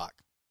 5 o'clock.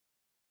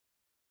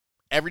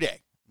 Every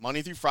day.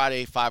 Monday through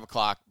Friday, 5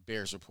 o'clock,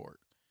 Bears report.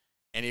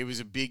 And it was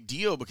a big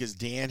deal because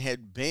Dan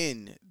had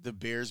been the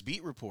Bears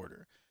beat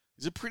reporter.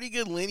 There's a pretty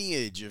good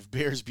lineage of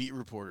Bears beat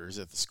reporters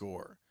at the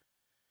Score.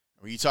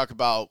 When you talk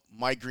about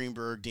Mike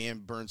Greenberg, Dan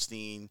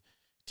Bernstein,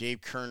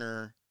 Dave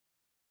Kerner,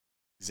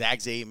 Zach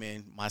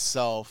Zaidman,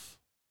 myself.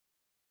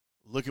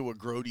 Look at what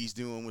Grody's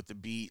doing with the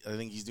beat. I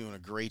think he's doing a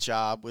great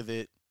job with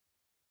it.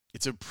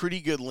 It's a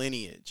pretty good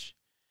lineage.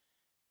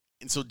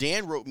 And so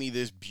Dan wrote me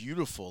this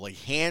beautiful, like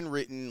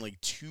handwritten,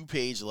 like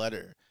 2-page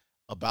letter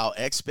about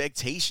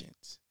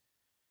expectations,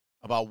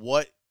 about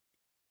what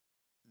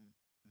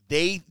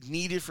they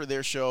needed for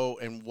their show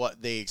and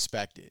what they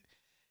expected.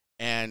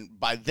 And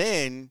by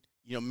then,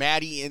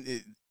 Maddie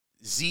and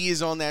Z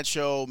is on that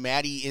show.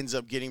 Maddie ends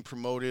up getting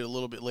promoted a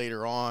little bit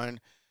later on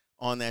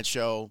that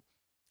show.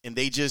 And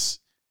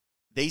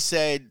they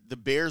said the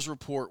Bears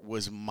report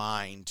was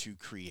mine to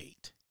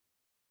create.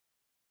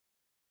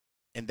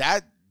 And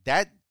that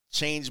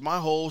changed my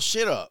whole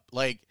shit up.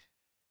 Like,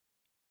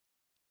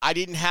 I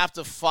didn't have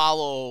to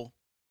follow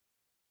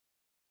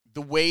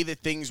the way that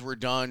things were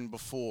done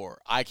before.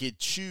 I could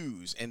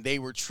choose, and they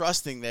were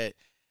trusting that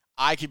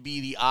I could be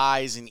the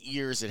eyes and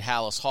ears at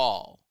Hallis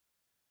Hall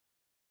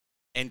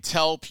and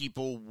tell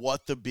people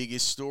what the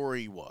biggest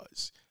story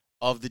was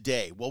of the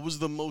day. What was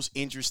the most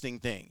interesting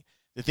thing?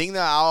 The thing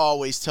that I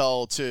always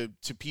tell to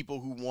people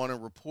who want to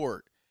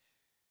report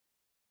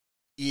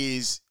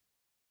is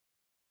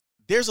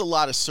there's a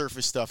lot of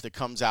surface stuff that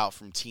comes out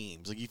from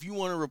teams. Like, if you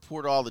want to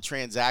report all the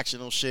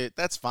transactional shit,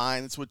 that's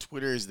fine. That's what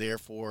Twitter is there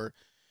for.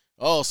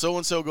 Oh,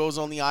 so-and-so goes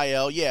on the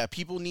IL. Yeah,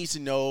 people need to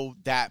know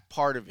that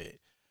part of it.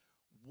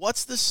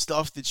 What's the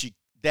stuff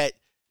that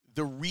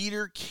the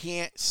reader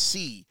can't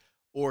see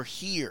or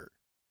hear?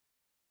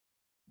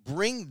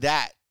 Bring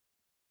that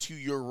to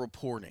your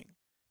reporting.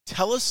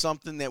 Tell us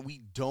something that we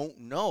don't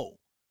know.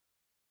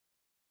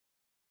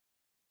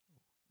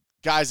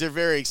 Guys, they're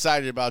very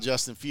excited about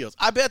Justin Fields.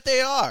 I bet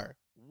they are.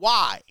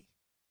 Why?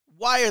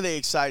 Why are they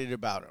excited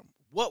about him?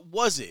 What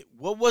was it?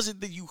 What was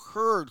it that you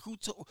heard?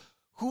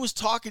 Who was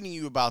talking to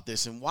you about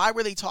this, and why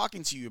were they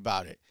talking to you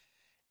about it?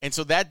 And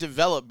so that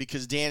developed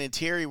because Dan and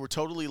Terry were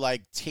totally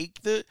like,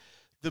 take the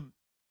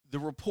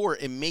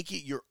report and make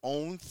it your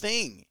own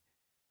thing.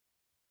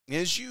 And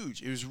it's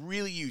huge. It was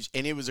really huge,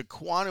 and it was a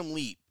quantum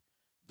leap.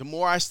 The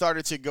more I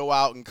started to go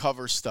out and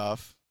cover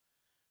stuff,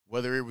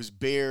 whether it was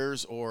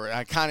Bears or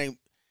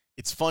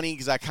it's funny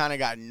because I kind of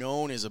got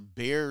known as a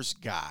Bears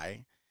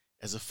guy,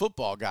 as a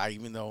football guy,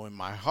 even though in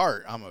my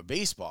heart I'm a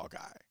baseball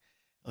guy.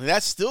 And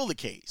that's still the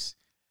case.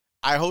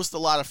 I host a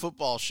lot of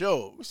football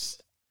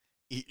shows,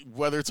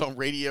 whether it's on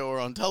radio or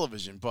on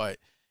television, but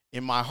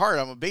in my heart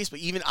I'm a baseball.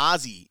 Even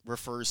Ozzy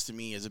refers to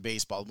me as a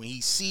baseball. When he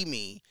see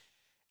me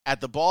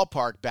at the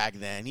ballpark back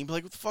then, he'd be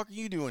like, what the fuck are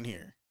you doing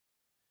here?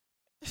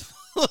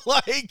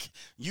 Like,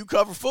 you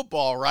cover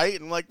football, right?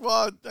 And I'm like,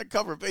 well, I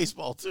cover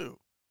baseball too.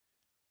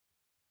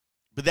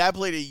 But that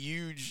played a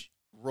huge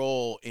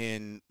role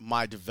in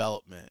my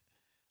development.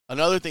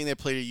 Another thing that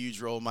played a huge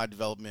role in my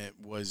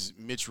development was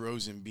Mitch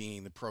Rosen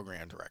being the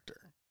program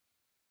director.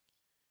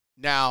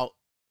 Now,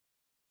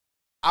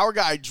 our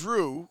guy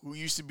Drew, who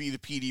used to be the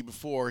PD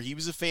before, he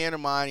was a fan of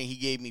mine, and he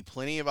gave me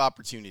plenty of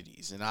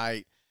opportunities. And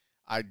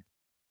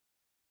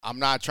I'm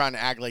not trying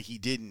to act like he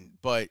didn't,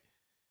 but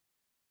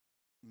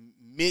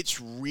Mitch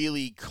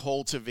really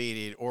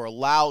cultivated or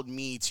allowed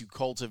me to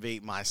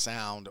cultivate my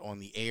sound on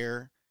the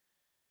air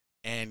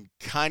and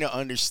kind of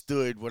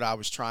understood what I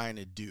was trying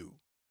to do.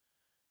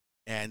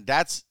 And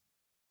that's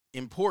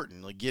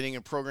important. Like, getting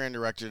a program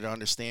director to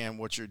understand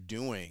what you're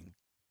doing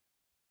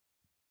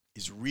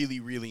is really,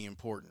 really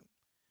important.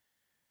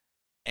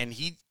 And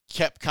he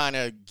kept kind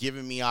of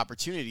giving me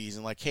opportunities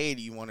and like, hey,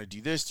 do you want to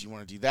do this? Do you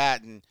want to do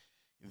that? And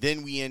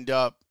then we end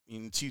up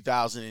in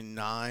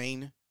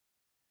 2009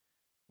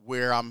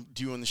 where I'm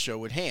doing the show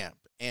with Hamp.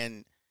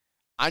 And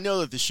I know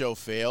that the show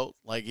failed.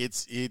 Like,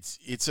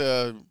 it's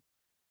a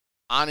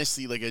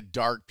honestly like a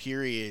dark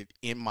period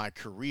in my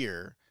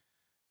career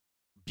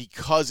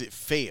because it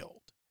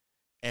failed.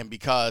 And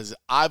because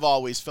I've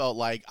always felt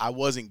like I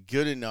wasn't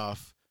good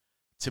enough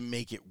to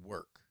make it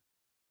work.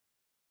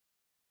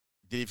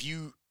 That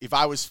if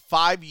I was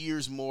 5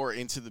 years more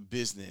into the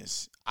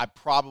business, I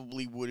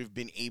probably would have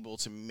been able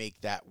to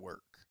make that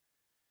work.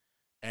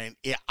 And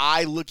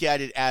I look at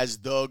it as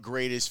the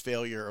greatest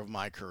failure of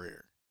my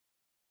career.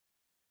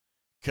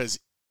 Because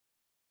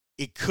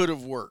it could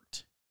have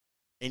worked.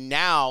 And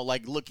now,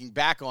 like, looking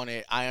back on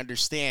it, I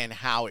understand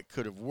how it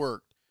could have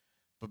worked.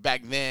 But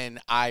back then,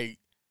 I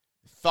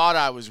thought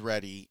I was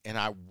ready, and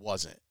I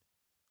wasn't.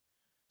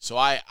 So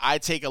I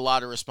take a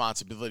lot of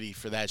responsibility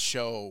for that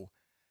show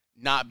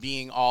not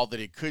being all that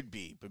it could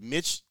be. But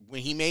Mitch,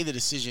 when he made the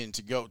decision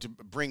to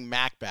bring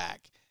Mac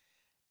back,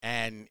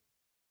 and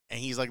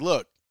he's like,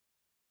 look,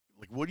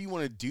 like, what do you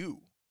want to do?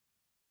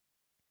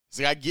 He's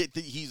like, I get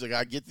that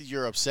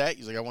you're upset.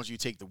 He's like, I want you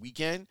to take the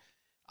weekend.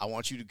 I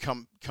want you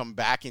to come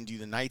back and do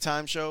the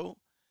nighttime show.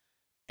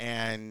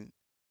 And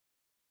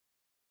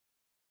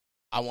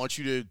I want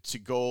you to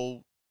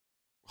go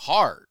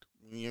hard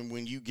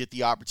when you get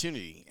the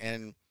opportunity.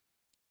 And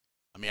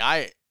I mean,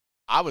 I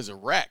was a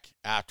wreck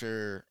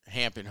after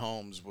Hampton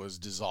Homes was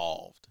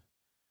dissolved.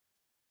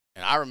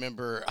 And I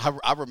remember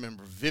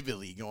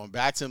vividly going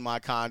back to my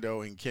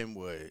condo in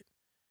Kenwood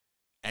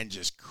and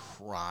just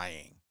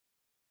crying,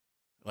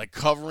 like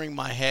covering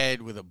my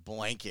head with a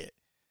blanket,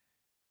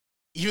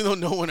 even though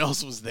no one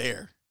else was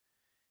there,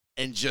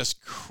 and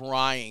just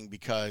crying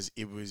because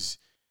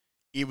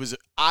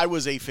I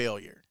was a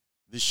failure.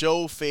 The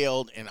show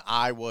failed and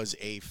I was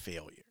a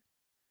failure.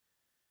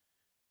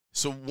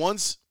 So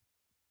once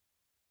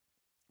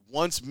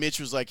Mitch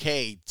was like,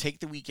 hey, take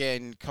the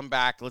weekend, come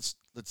back, let's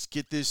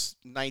get this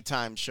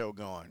nighttime show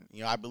going.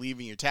 You know, I believe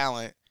in your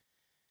talent.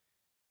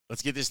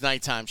 Let's get this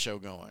nighttime show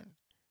going.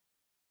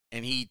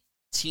 And he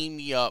teamed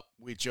me up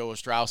with Joe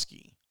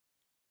Ostrowski.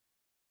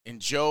 And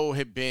Joe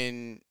had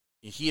been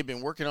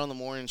working on the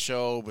morning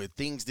show, but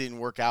things didn't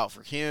work out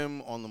for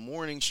him on the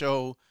morning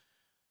show.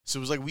 So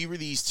it was like we were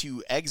these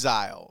two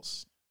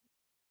exiles,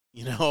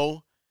 you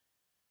know?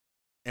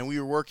 And we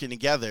were working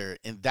together,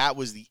 and that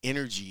was the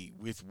energy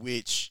with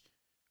which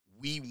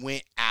we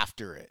went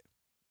after it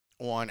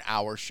on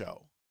our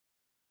show.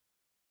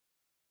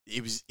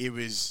 It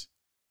was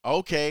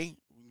okay,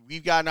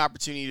 we've got an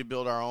opportunity to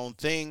build our own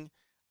thing.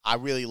 I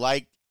really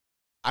like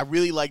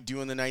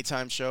doing the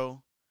nighttime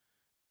show.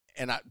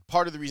 And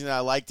part of the reason that I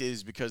liked it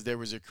is because there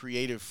was a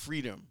creative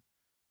freedom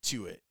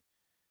to it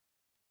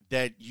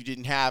that you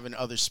didn't have in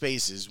other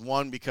spaces.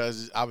 One,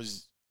 because I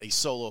was a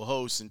solo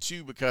host, and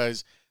two,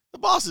 because the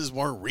bosses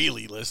weren't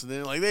really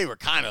listening. Like, they were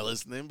kind of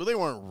listening, but they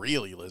weren't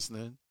really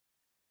listening.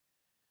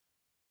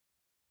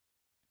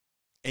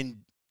 And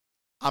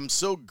I'm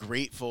so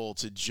grateful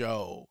to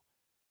Joe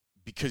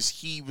because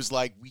he was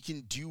like, we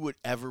can do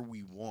whatever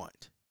we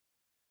want.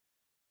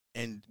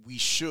 And we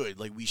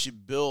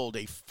should build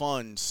a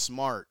fun,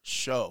 smart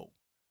show.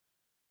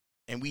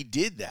 And we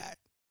did that.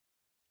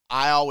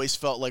 I always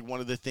felt like one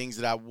of the things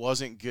that I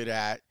wasn't good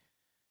at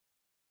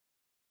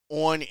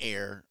on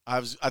air,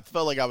 I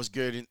felt like I was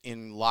good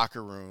in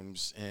locker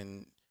rooms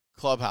and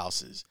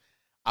clubhouses.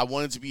 I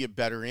wanted to be a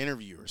better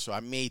interviewer, so I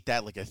made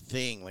that like a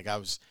thing. Like, I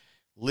was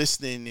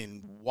listening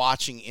and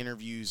watching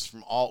interviews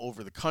from all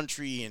over the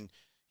country, and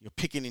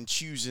picking and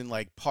choosing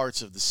like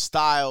parts of the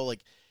style,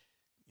 like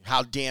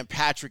how Dan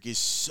Patrick is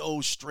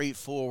so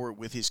straightforward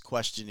with his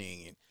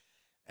questioning,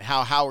 and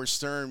how Howard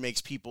Stern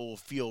makes people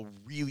feel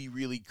really,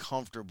 really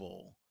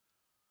comfortable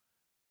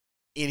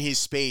in his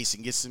space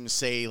and gets them to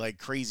say like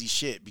crazy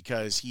shit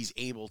because he's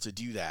able to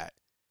do that.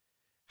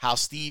 How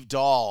Steve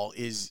Dahl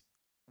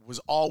was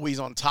always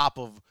on top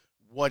of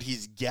what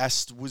his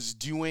guest was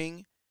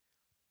doing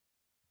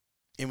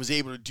and was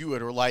able to do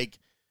it. Or like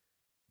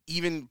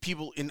even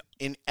people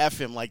in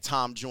FM like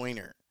Tom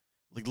Joyner,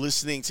 like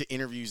listening to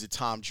interviews that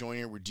Tom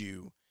Joyner would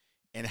do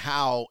and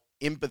how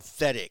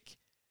empathetic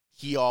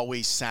he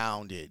always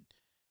sounded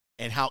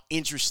and how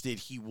interested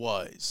he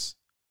was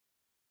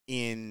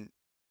in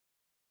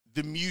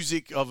the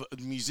music of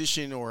a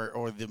musician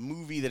or the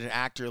movie that an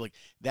actor, like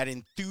that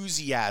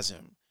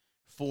enthusiasm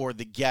for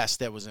the guest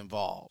that was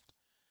involved.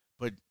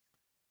 But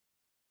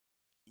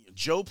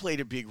Joe played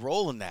a big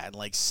role in that, and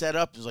like set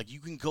up is like, you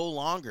can go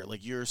longer.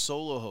 Like, you're a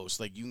solo host.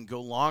 Like, you can go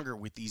longer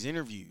with these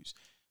interviews.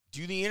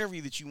 Do the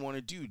interview that you want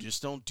to do.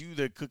 Just don't do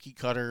the cookie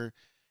cutter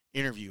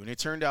interview. And it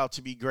turned out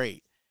to be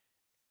great.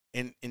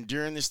 And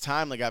during this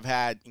time, like, I've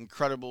had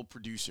incredible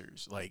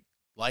producers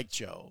like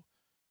Joe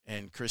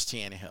and Chris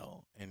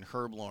Tannehill and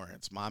Herb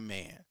Lawrence, my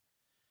man,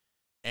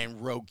 and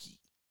Roki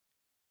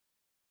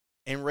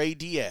and Ray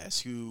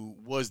Diaz, who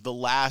was the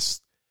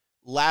last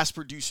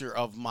producer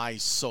of my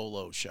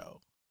solo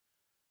show,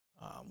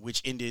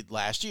 which ended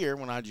last year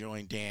when I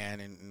joined Dan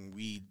and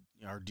we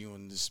are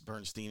doing this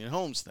Bernstein and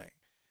Holmes thing.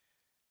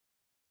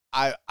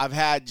 I've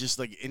had just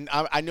like, and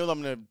I know that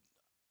I'm going to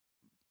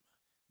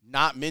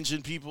not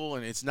mention people,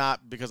 and it's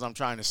not because I'm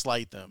trying to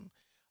slight them.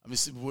 I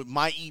mean, with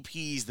my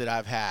EPs that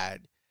I've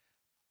had,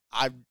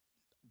 I've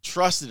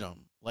trusted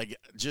them. Like,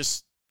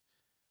 just,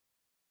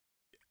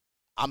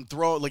 I'm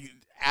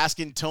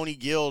asking Tony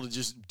Gill to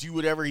just do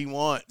whatever he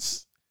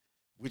wants,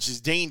 which is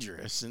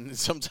dangerous. And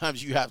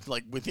sometimes you have to,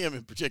 like with him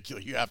in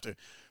particular, you have to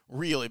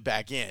reel it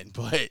back in.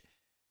 But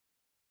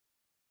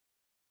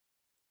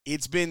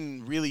it's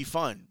been really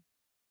fun.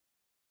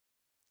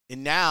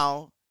 And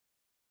now,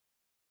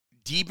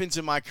 deep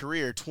into my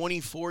career,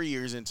 24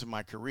 years into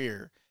my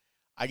career,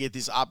 I get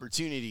this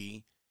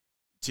opportunity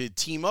to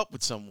team up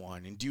with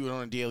someone and do it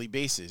on a daily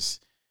basis.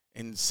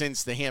 And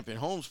since the Hampton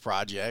Homes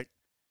project,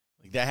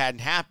 like, that hadn't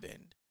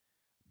happened.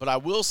 But I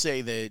will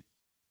say that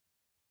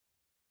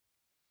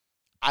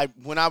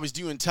when I was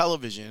doing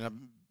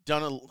television,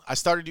 I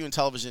started doing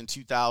television in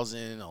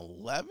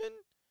 2011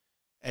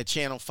 at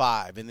Channel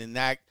 5, and then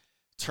that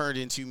turned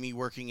into me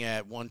working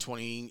at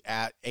 120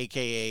 at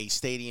AKA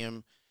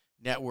Stadium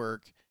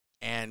Network,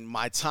 and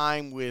my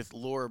time with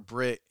Laura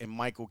Britt and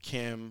Michael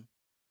Kim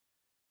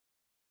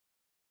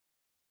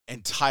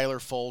and Tyler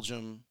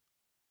Fulgham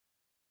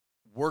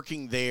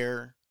working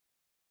there,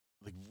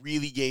 like,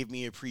 really gave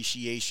me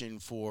appreciation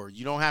for,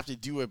 you don't have to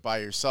do it by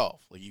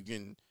yourself. Like, you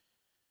can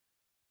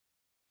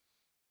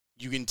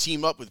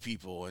team up with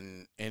people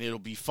and it'll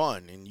be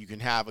fun and you can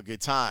have a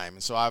good time.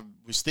 And so I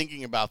was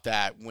thinking about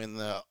that when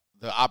the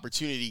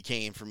opportunity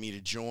came for me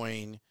to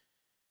join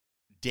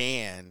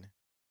Dan.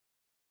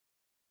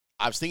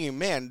 I was thinking,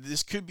 man,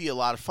 this could be a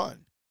lot of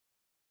fun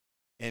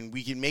and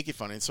we can make it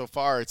fun. And so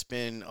far it's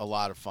been a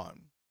lot of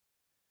fun.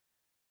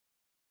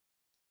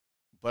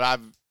 But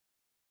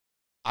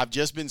I've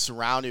just been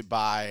surrounded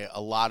by a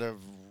lot of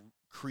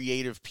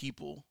creative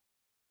people,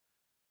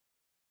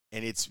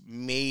 and it's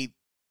made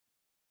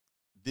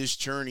this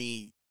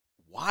journey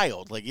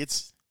wild. Like,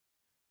 it's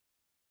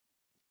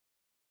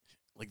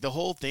like, the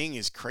whole thing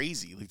is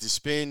crazy. Like, to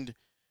spend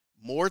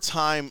more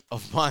time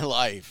of my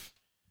life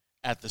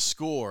at the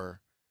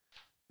Score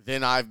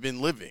than I've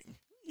been living,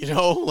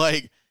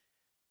 like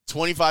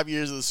 25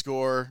 years of the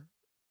Score,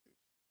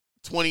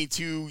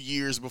 22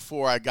 years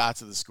before I got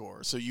to the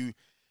Score. So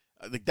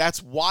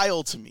that's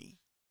wild to me.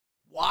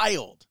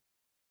 Wild.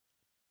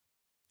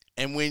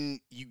 And when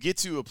you get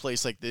to a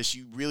place like this,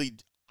 you really,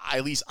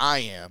 at least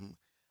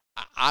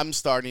I'm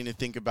starting to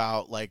think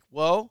about, like,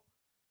 well,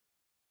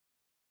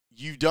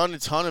 you've done a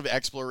ton of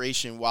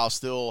exploration while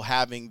still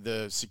having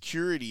the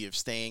security of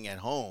staying at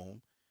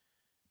home.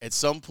 At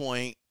some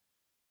point,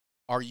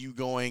 are you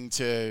going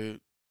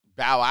to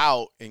bow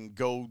out and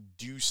go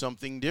do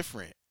something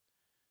different?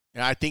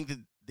 And I think that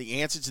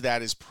the answer to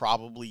that is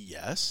probably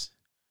yes.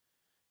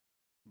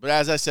 But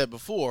as I said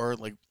before,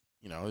 like,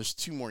 there's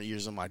 2 more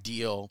years on my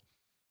deal,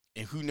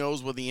 and who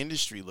knows what the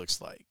industry looks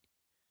like.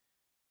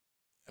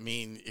 I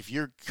mean, if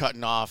you're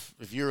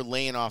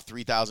laying off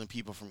 3,000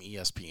 people from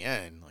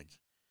ESPN, like,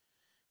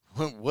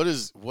 what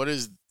does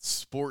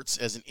sports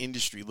as an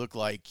industry look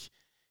like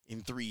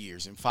in 3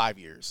 years, in 5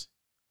 years?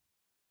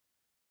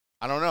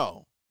 I don't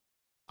know.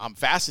 I'm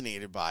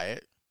fascinated by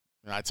it,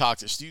 and I talk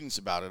to students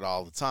about it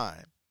all the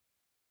time.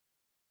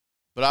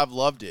 But I've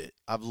loved it.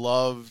 I've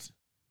loved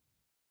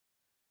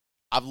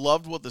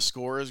what the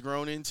Score has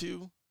grown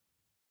into.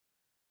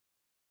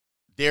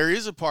 There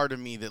is a part of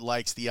me that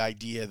likes the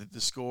idea that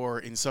the Score,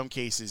 in some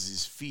cases,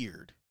 is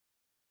feared.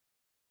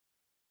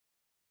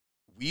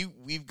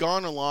 We've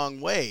gone a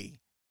long way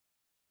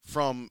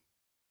from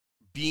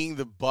being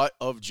the butt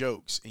of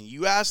jokes. And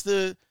you ask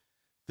the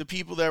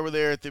people that were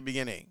there at the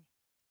beginning,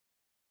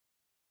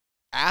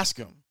 ask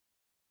them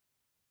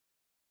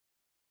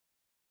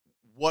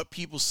what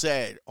people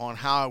said on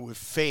how it would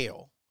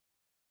fail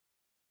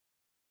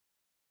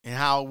and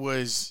how it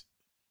was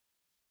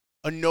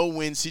a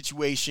no-win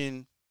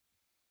situation,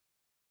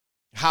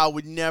 how it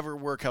would never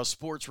work, how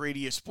sports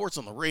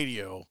on the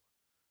radio,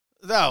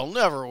 that'll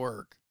never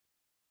work.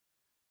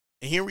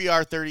 And here we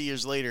are 30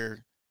 years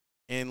later,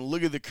 and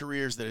look at the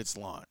careers that it's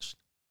launched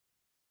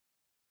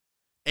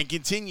and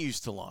continues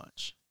to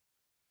launch.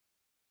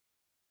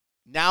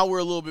 Now we're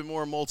a little bit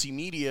more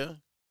multimedia.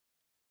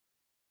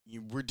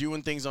 We're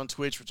doing things on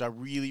Twitch, which I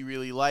really,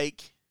 really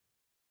like.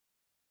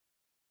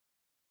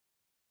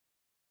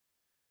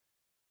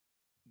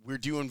 We're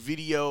doing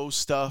video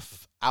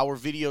stuff. Our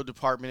video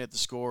department at the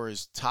Score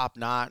is top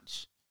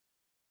notch.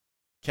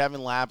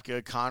 Kevin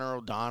Lapka, Connor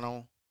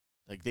O'Donnell,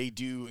 Like, they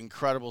do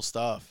incredible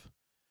stuff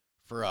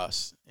for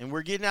us, and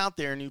we're getting out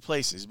there in new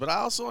places. But I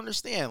also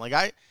understand, like,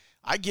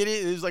 I get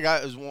it. It was like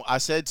I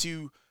said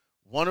to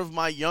one of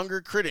my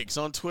younger critics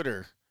on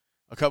Twitter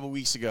a couple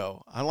weeks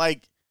ago,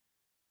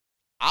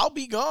 I'll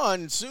be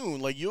gone soon.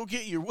 Like, you'll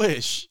get your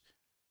wish.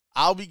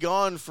 I'll be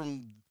gone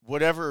from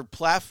whatever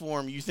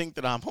platform you think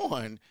that I'm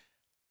on.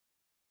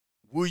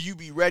 Will you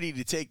be ready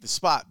to take the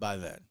spot by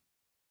then?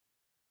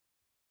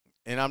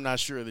 And I'm not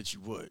sure that you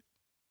would.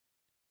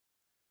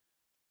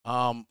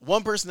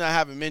 One person that I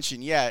haven't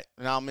mentioned yet,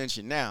 and I'll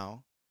mention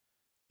now,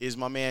 is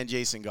my man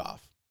Jason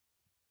Goff,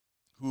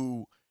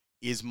 who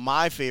is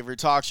my favorite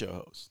talk show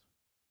host.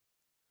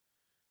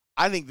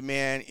 I think the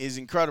man is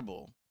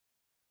incredible.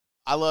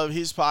 I love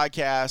his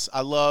podcast.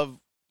 I love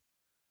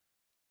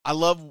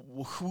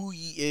who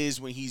he is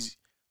when he's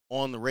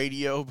on the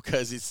radio,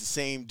 because it's the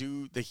same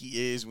dude that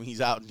he is when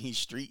he's out in these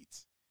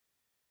streets.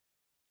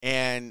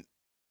 And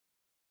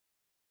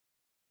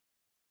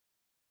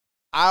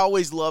I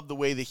always loved the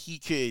way that he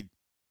could,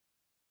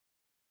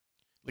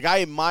 like, I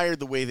admired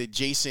the way that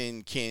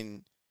Jason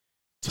can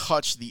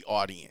touch the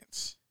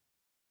audience.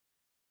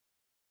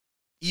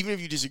 Even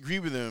if you disagree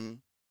with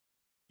him,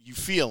 you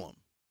feel him.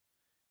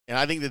 And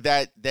I think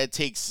that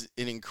takes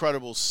an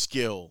incredible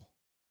skill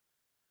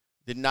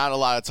that not a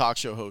lot of talk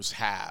show hosts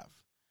have.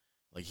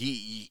 Like,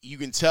 you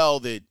can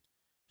tell that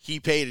he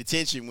paid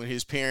attention when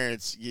his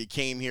parents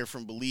came here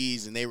from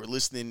Belize and they were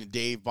listening to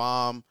Dave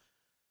Baum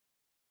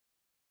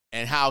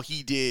and how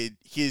he did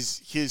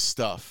his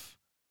stuff.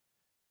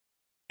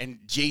 And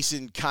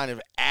Jason kind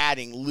of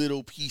adding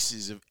little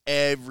pieces of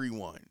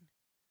everyone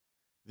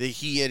that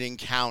he had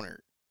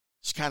encountered.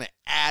 Just kind of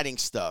adding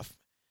stuff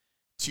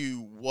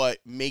to what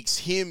makes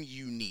him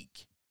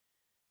unique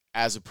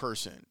as a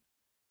person.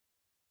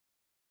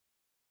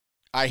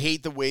 I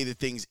hate the way that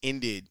things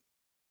ended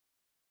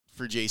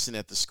for Jason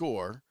at the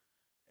Score.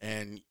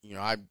 And,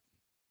 I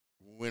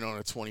went on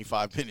a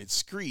 25-minute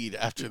screed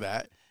after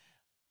that.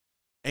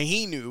 And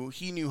he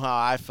knew how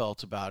I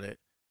felt about it.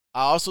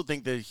 I also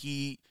think that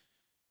he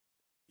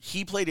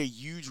played a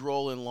huge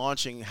role in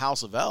launching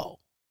House of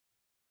L.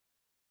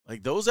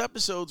 Like, those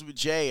episodes with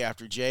Jay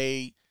after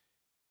Jay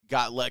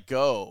got let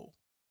go,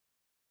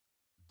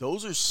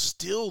 those are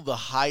still the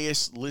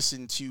highest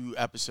listened to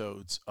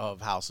episodes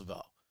of House of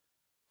L.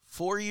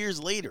 4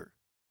 years later.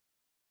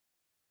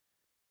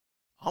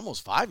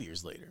 Almost 5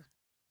 years later.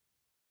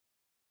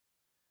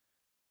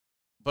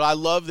 But I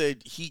love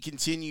that he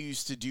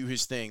continues to do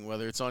his thing,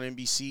 whether it's on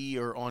NBC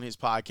or on his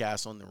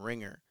podcast on The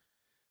Ringer.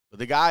 But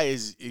the guy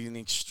is an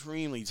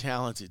extremely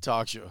talented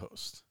talk show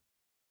host.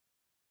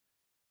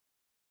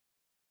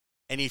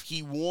 And if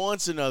he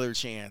wants another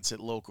chance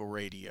at local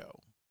radio,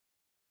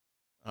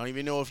 I don't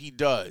even know if he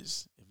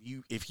does.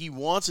 If he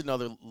wants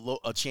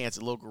a chance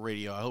at local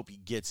radio, I hope he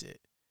gets it.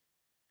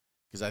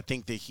 Because I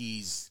think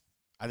he's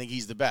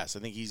the best. I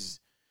think he's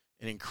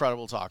an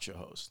incredible talk show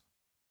host.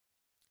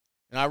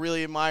 And I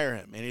really admire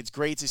him. And it's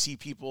great to see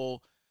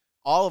people,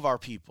 all of our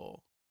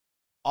people,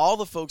 all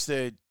the folks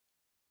that,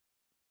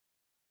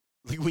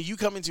 like, when you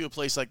come into a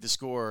place like the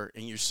Score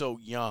and you're so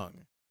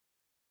young,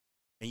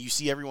 and you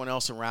see everyone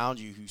else around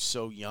you who's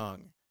so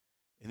young,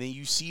 and then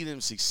you see them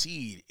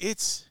succeed,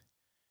 it's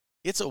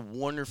a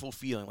wonderful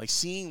feeling. Like,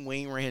 seeing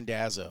Wayne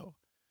Randazzo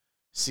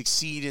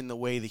succeed in the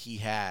way that he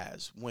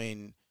has,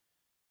 when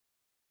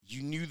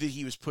you knew that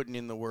he was putting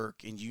in the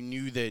work, and you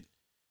knew that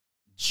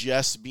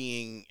just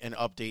being an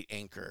update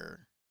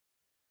anchor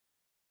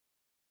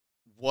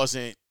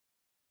wasn't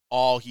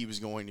all he was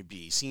going to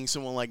be. Seeing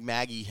someone like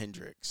Maggie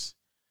Hendricks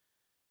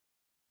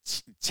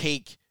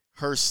take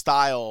her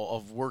style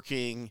of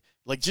working,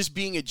 like just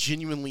being a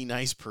genuinely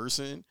nice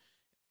person,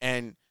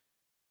 and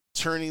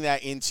turning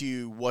that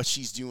into what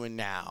she's doing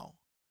now.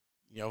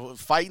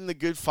 Fighting the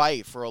good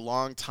fight for a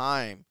long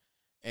time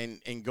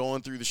and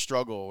going through the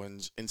struggle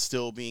and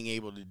still being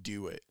able to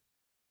do it.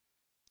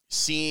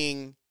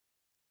 Seeing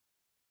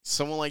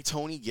someone like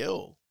Tony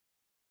Gill,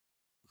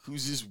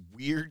 who's this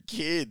weird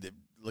kid that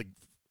like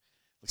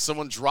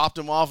someone dropped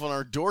him off on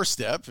our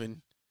doorstep,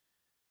 and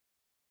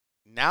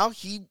now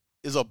he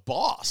is a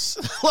boss.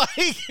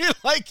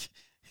 like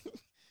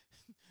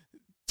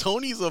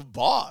Tony's a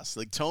boss.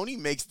 Like, Tony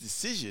makes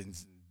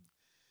decisions and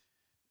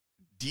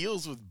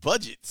deals with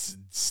budgets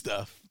and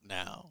stuff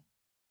now.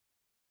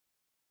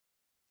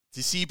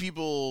 To see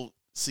people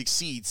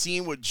succeed,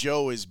 seeing what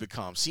Joe has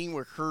become, seeing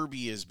what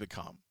Herbie has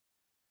become,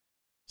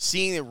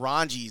 seeing that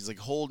Ranji's like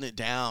holding it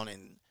down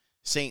in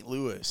St.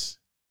 Louis.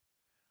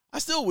 I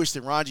still wish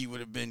that Ranji would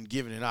have been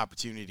given an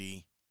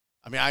opportunity.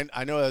 I mean,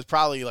 I know that's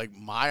probably like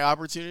my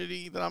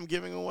opportunity that I'm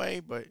giving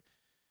away, but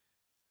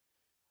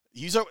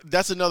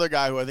that's another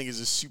guy who I think is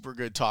a super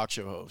good talk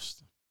show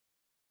host.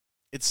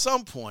 At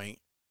some point,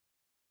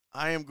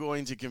 I am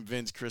going to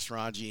convince Chris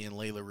Ranji and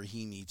Layla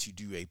Rahimi to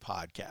do a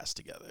podcast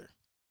together.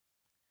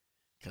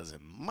 Because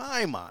in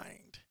my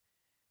mind,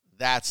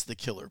 that's the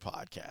killer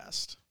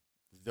podcast.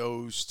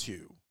 Those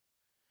two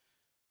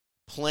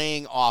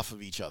playing off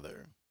of each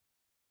other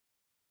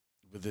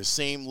with the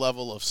same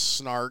level of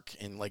snark,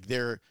 and like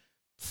they're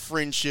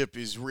friendship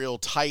is real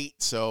tight,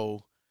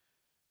 so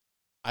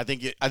I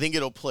think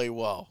it'll play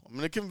well. I'm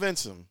going to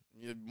convince him.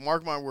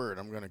 Mark my word,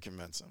 I'm going to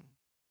convince him.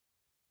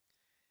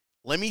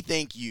 Let me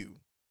thank you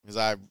as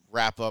I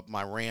wrap up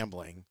my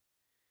rambling.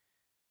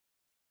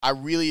 I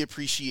really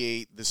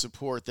appreciate the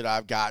support that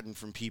I've gotten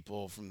from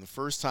people from the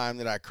first time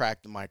that I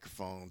cracked the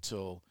microphone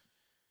till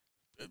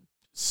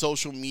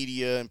social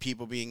media and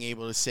people being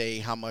able to say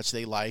how much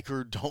they like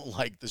or don't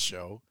like the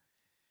show,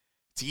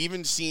 to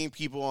even seeing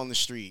people on the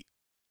street.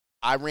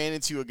 I ran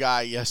into a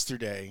guy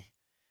yesterday.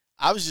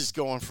 I was just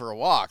going for a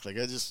walk. Like,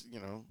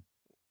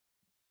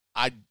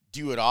 I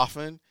do it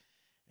often. And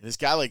this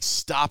guy,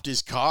 stopped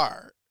his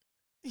car.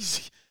 He's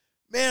like,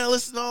 man, I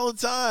listen all the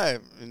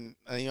time. And,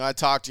 I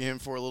talked to him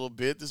for a little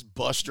bit. This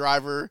bus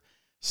driver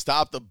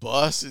stopped the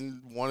bus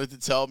and wanted to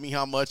tell me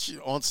how much,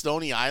 on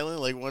Stony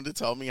Island, wanted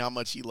to tell me how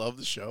much he loved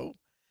the show.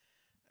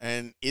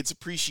 And it's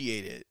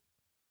appreciated.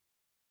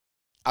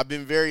 I've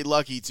been very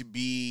lucky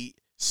to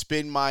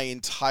spend my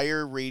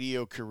entire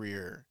radio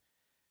career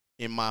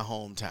in my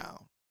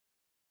hometown,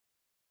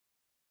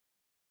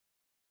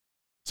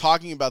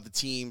 talking about the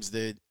teams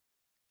that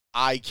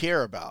I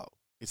care about.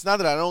 It's not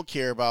that I don't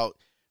care about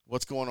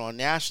what's going on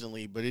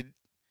nationally, but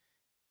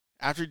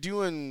after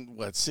doing,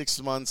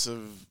 6 months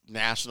of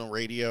national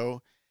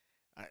radio,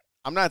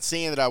 I'm not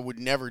saying that I would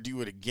never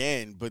do it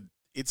again, but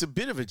it's a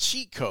bit of a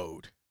cheat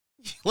code.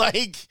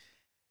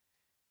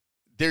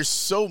 There's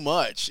so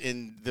much,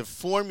 and the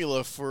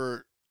formula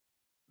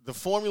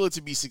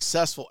to be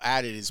successful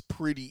at it is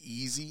pretty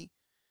easy.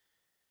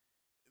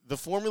 The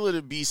formula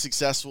to be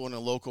successful in a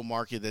local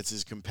market that's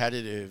as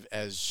competitive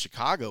as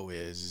Chicago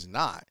is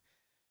not.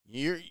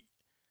 You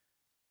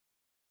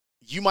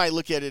might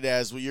look at it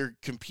as, well, you're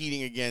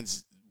competing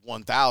against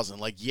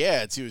 1,000.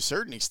 Yeah, to a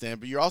certain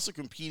extent, but you're also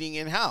competing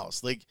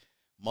in-house.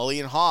 Mully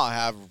and Haw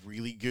have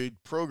really good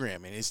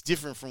programming. It's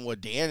different from what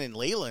Dan and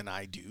Layla and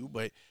I do,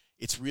 but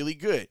it's really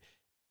good.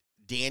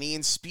 Danny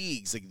and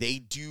Speegs, they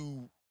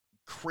do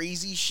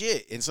crazy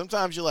shit. And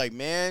sometimes you're like,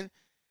 man,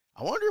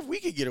 I wonder if we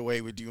could get away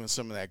with doing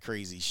some of that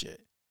crazy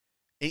shit.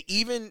 And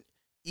even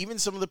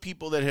some of the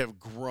people that have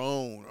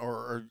grown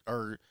or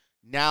are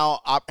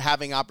now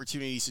having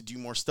opportunities to do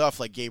more stuff,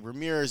 like Gabe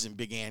Ramirez and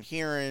Big Ant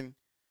Heron,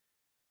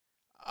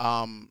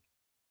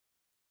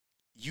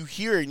 you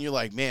hear it and you're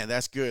like, man,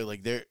 that's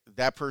good.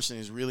 That person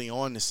is really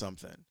on to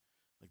something.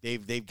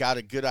 They've got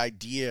a good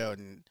idea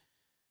and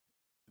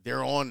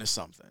they're on to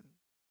something.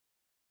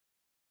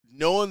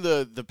 Knowing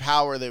the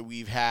power that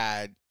we've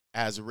had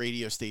as a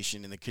radio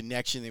station and the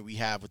connection that we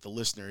have with the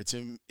listener,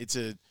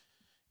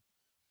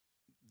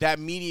 that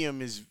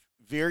medium is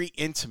very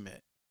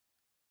intimate.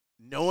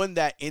 Knowing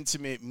that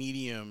intimate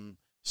medium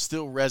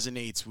still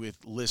resonates with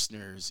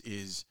listeners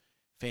is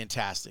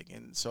fantastic.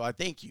 And so I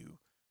thank you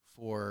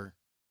for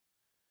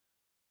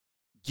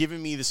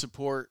giving me the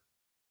support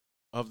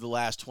of the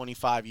last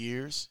 25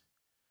 years.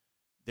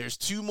 There's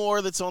 2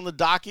 more that's on the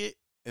docket,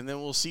 and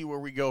then we'll see where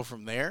we go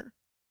from there.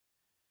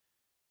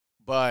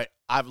 But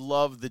I've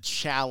loved the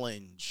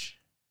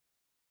challenge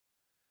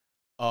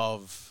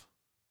of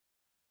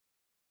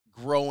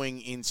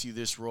growing into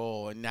this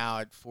role, and now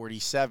at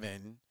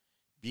 47,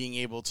 being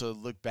able to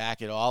look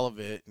back at all of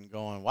it and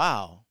going,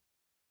 wow,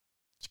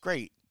 it's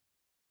great.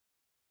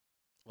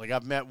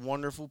 I've met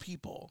wonderful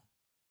people.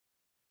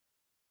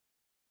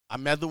 I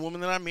met the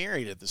woman that I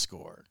married at the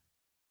Score.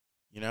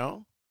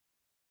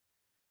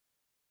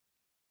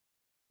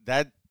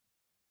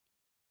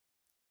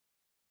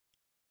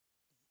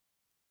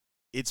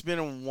 It's been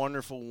a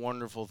wonderful,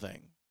 wonderful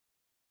thing.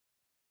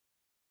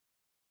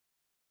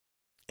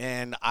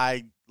 And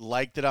I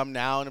like that I'm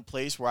now in a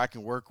place where I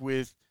can work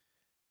with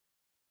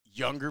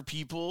younger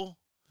people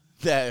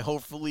that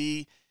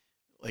hopefully,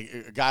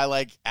 a guy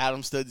like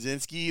Adam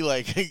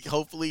Studzinski,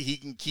 hopefully he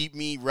can keep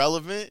me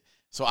relevant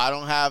so I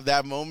don't have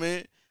that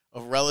moment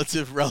of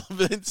relative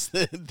relevance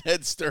that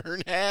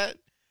Stern had.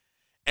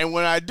 And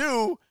when I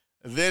do,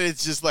 then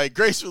it's just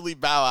gracefully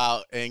bow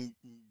out and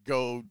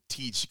go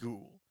teach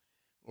school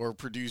or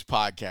produce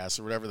podcasts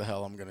or whatever the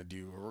hell I'm going to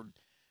do, or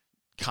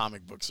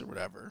comic books or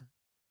whatever.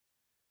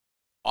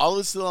 All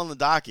is still on the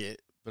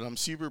docket, but I'm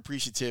super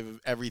appreciative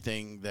of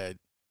everything that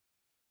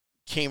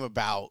came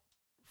about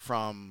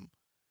from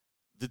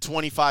the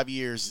 25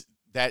 years,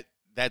 that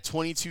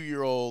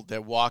 22-year-old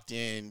that walked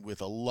in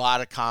with a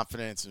lot of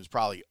confidence and was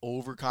probably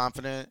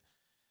overconfident,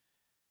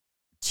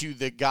 to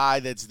the guy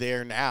that's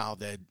there now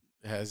that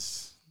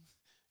has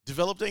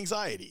developed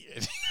anxiety.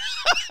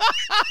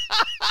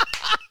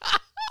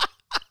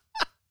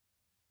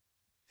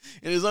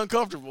 And is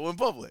uncomfortable in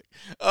public.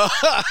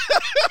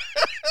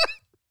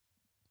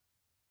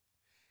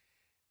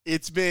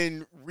 It's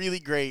been really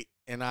great,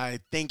 and I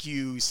thank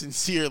you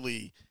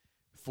sincerely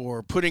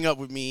for putting up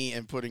with me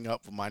and putting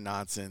up with my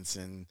nonsense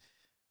and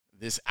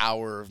this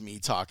hour of me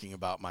talking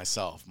about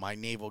myself, my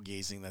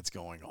navel-gazing that's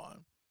going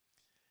on.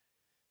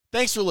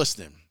 Thanks for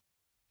listening.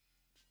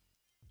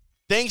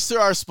 Thanks to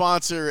our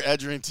sponsor,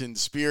 Edgerton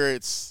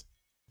Spirits.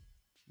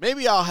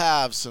 Maybe I'll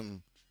have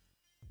some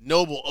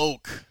Noble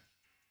Oak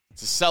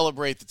to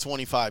celebrate the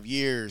 25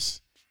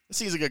 years That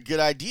seems like a good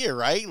idea,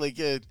 right? Like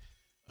a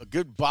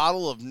good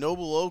bottle of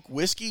Noble Oak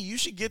whiskey. You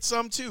should get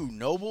some too.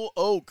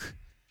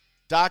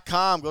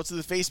 NobleOak.com. Go to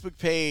the Facebook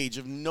page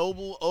of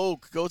Noble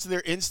Oak. Go to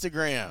their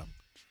Instagram.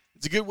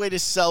 It's a good way to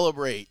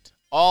celebrate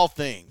all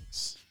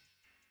things.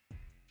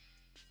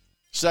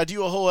 Should I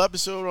do a whole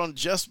episode on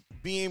just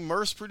being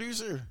Merce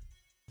producer?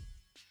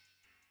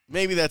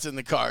 Maybe that's in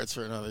the cards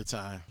for another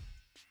time.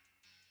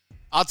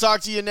 I'll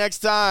talk to you next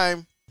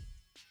time.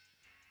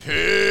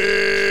 Peace.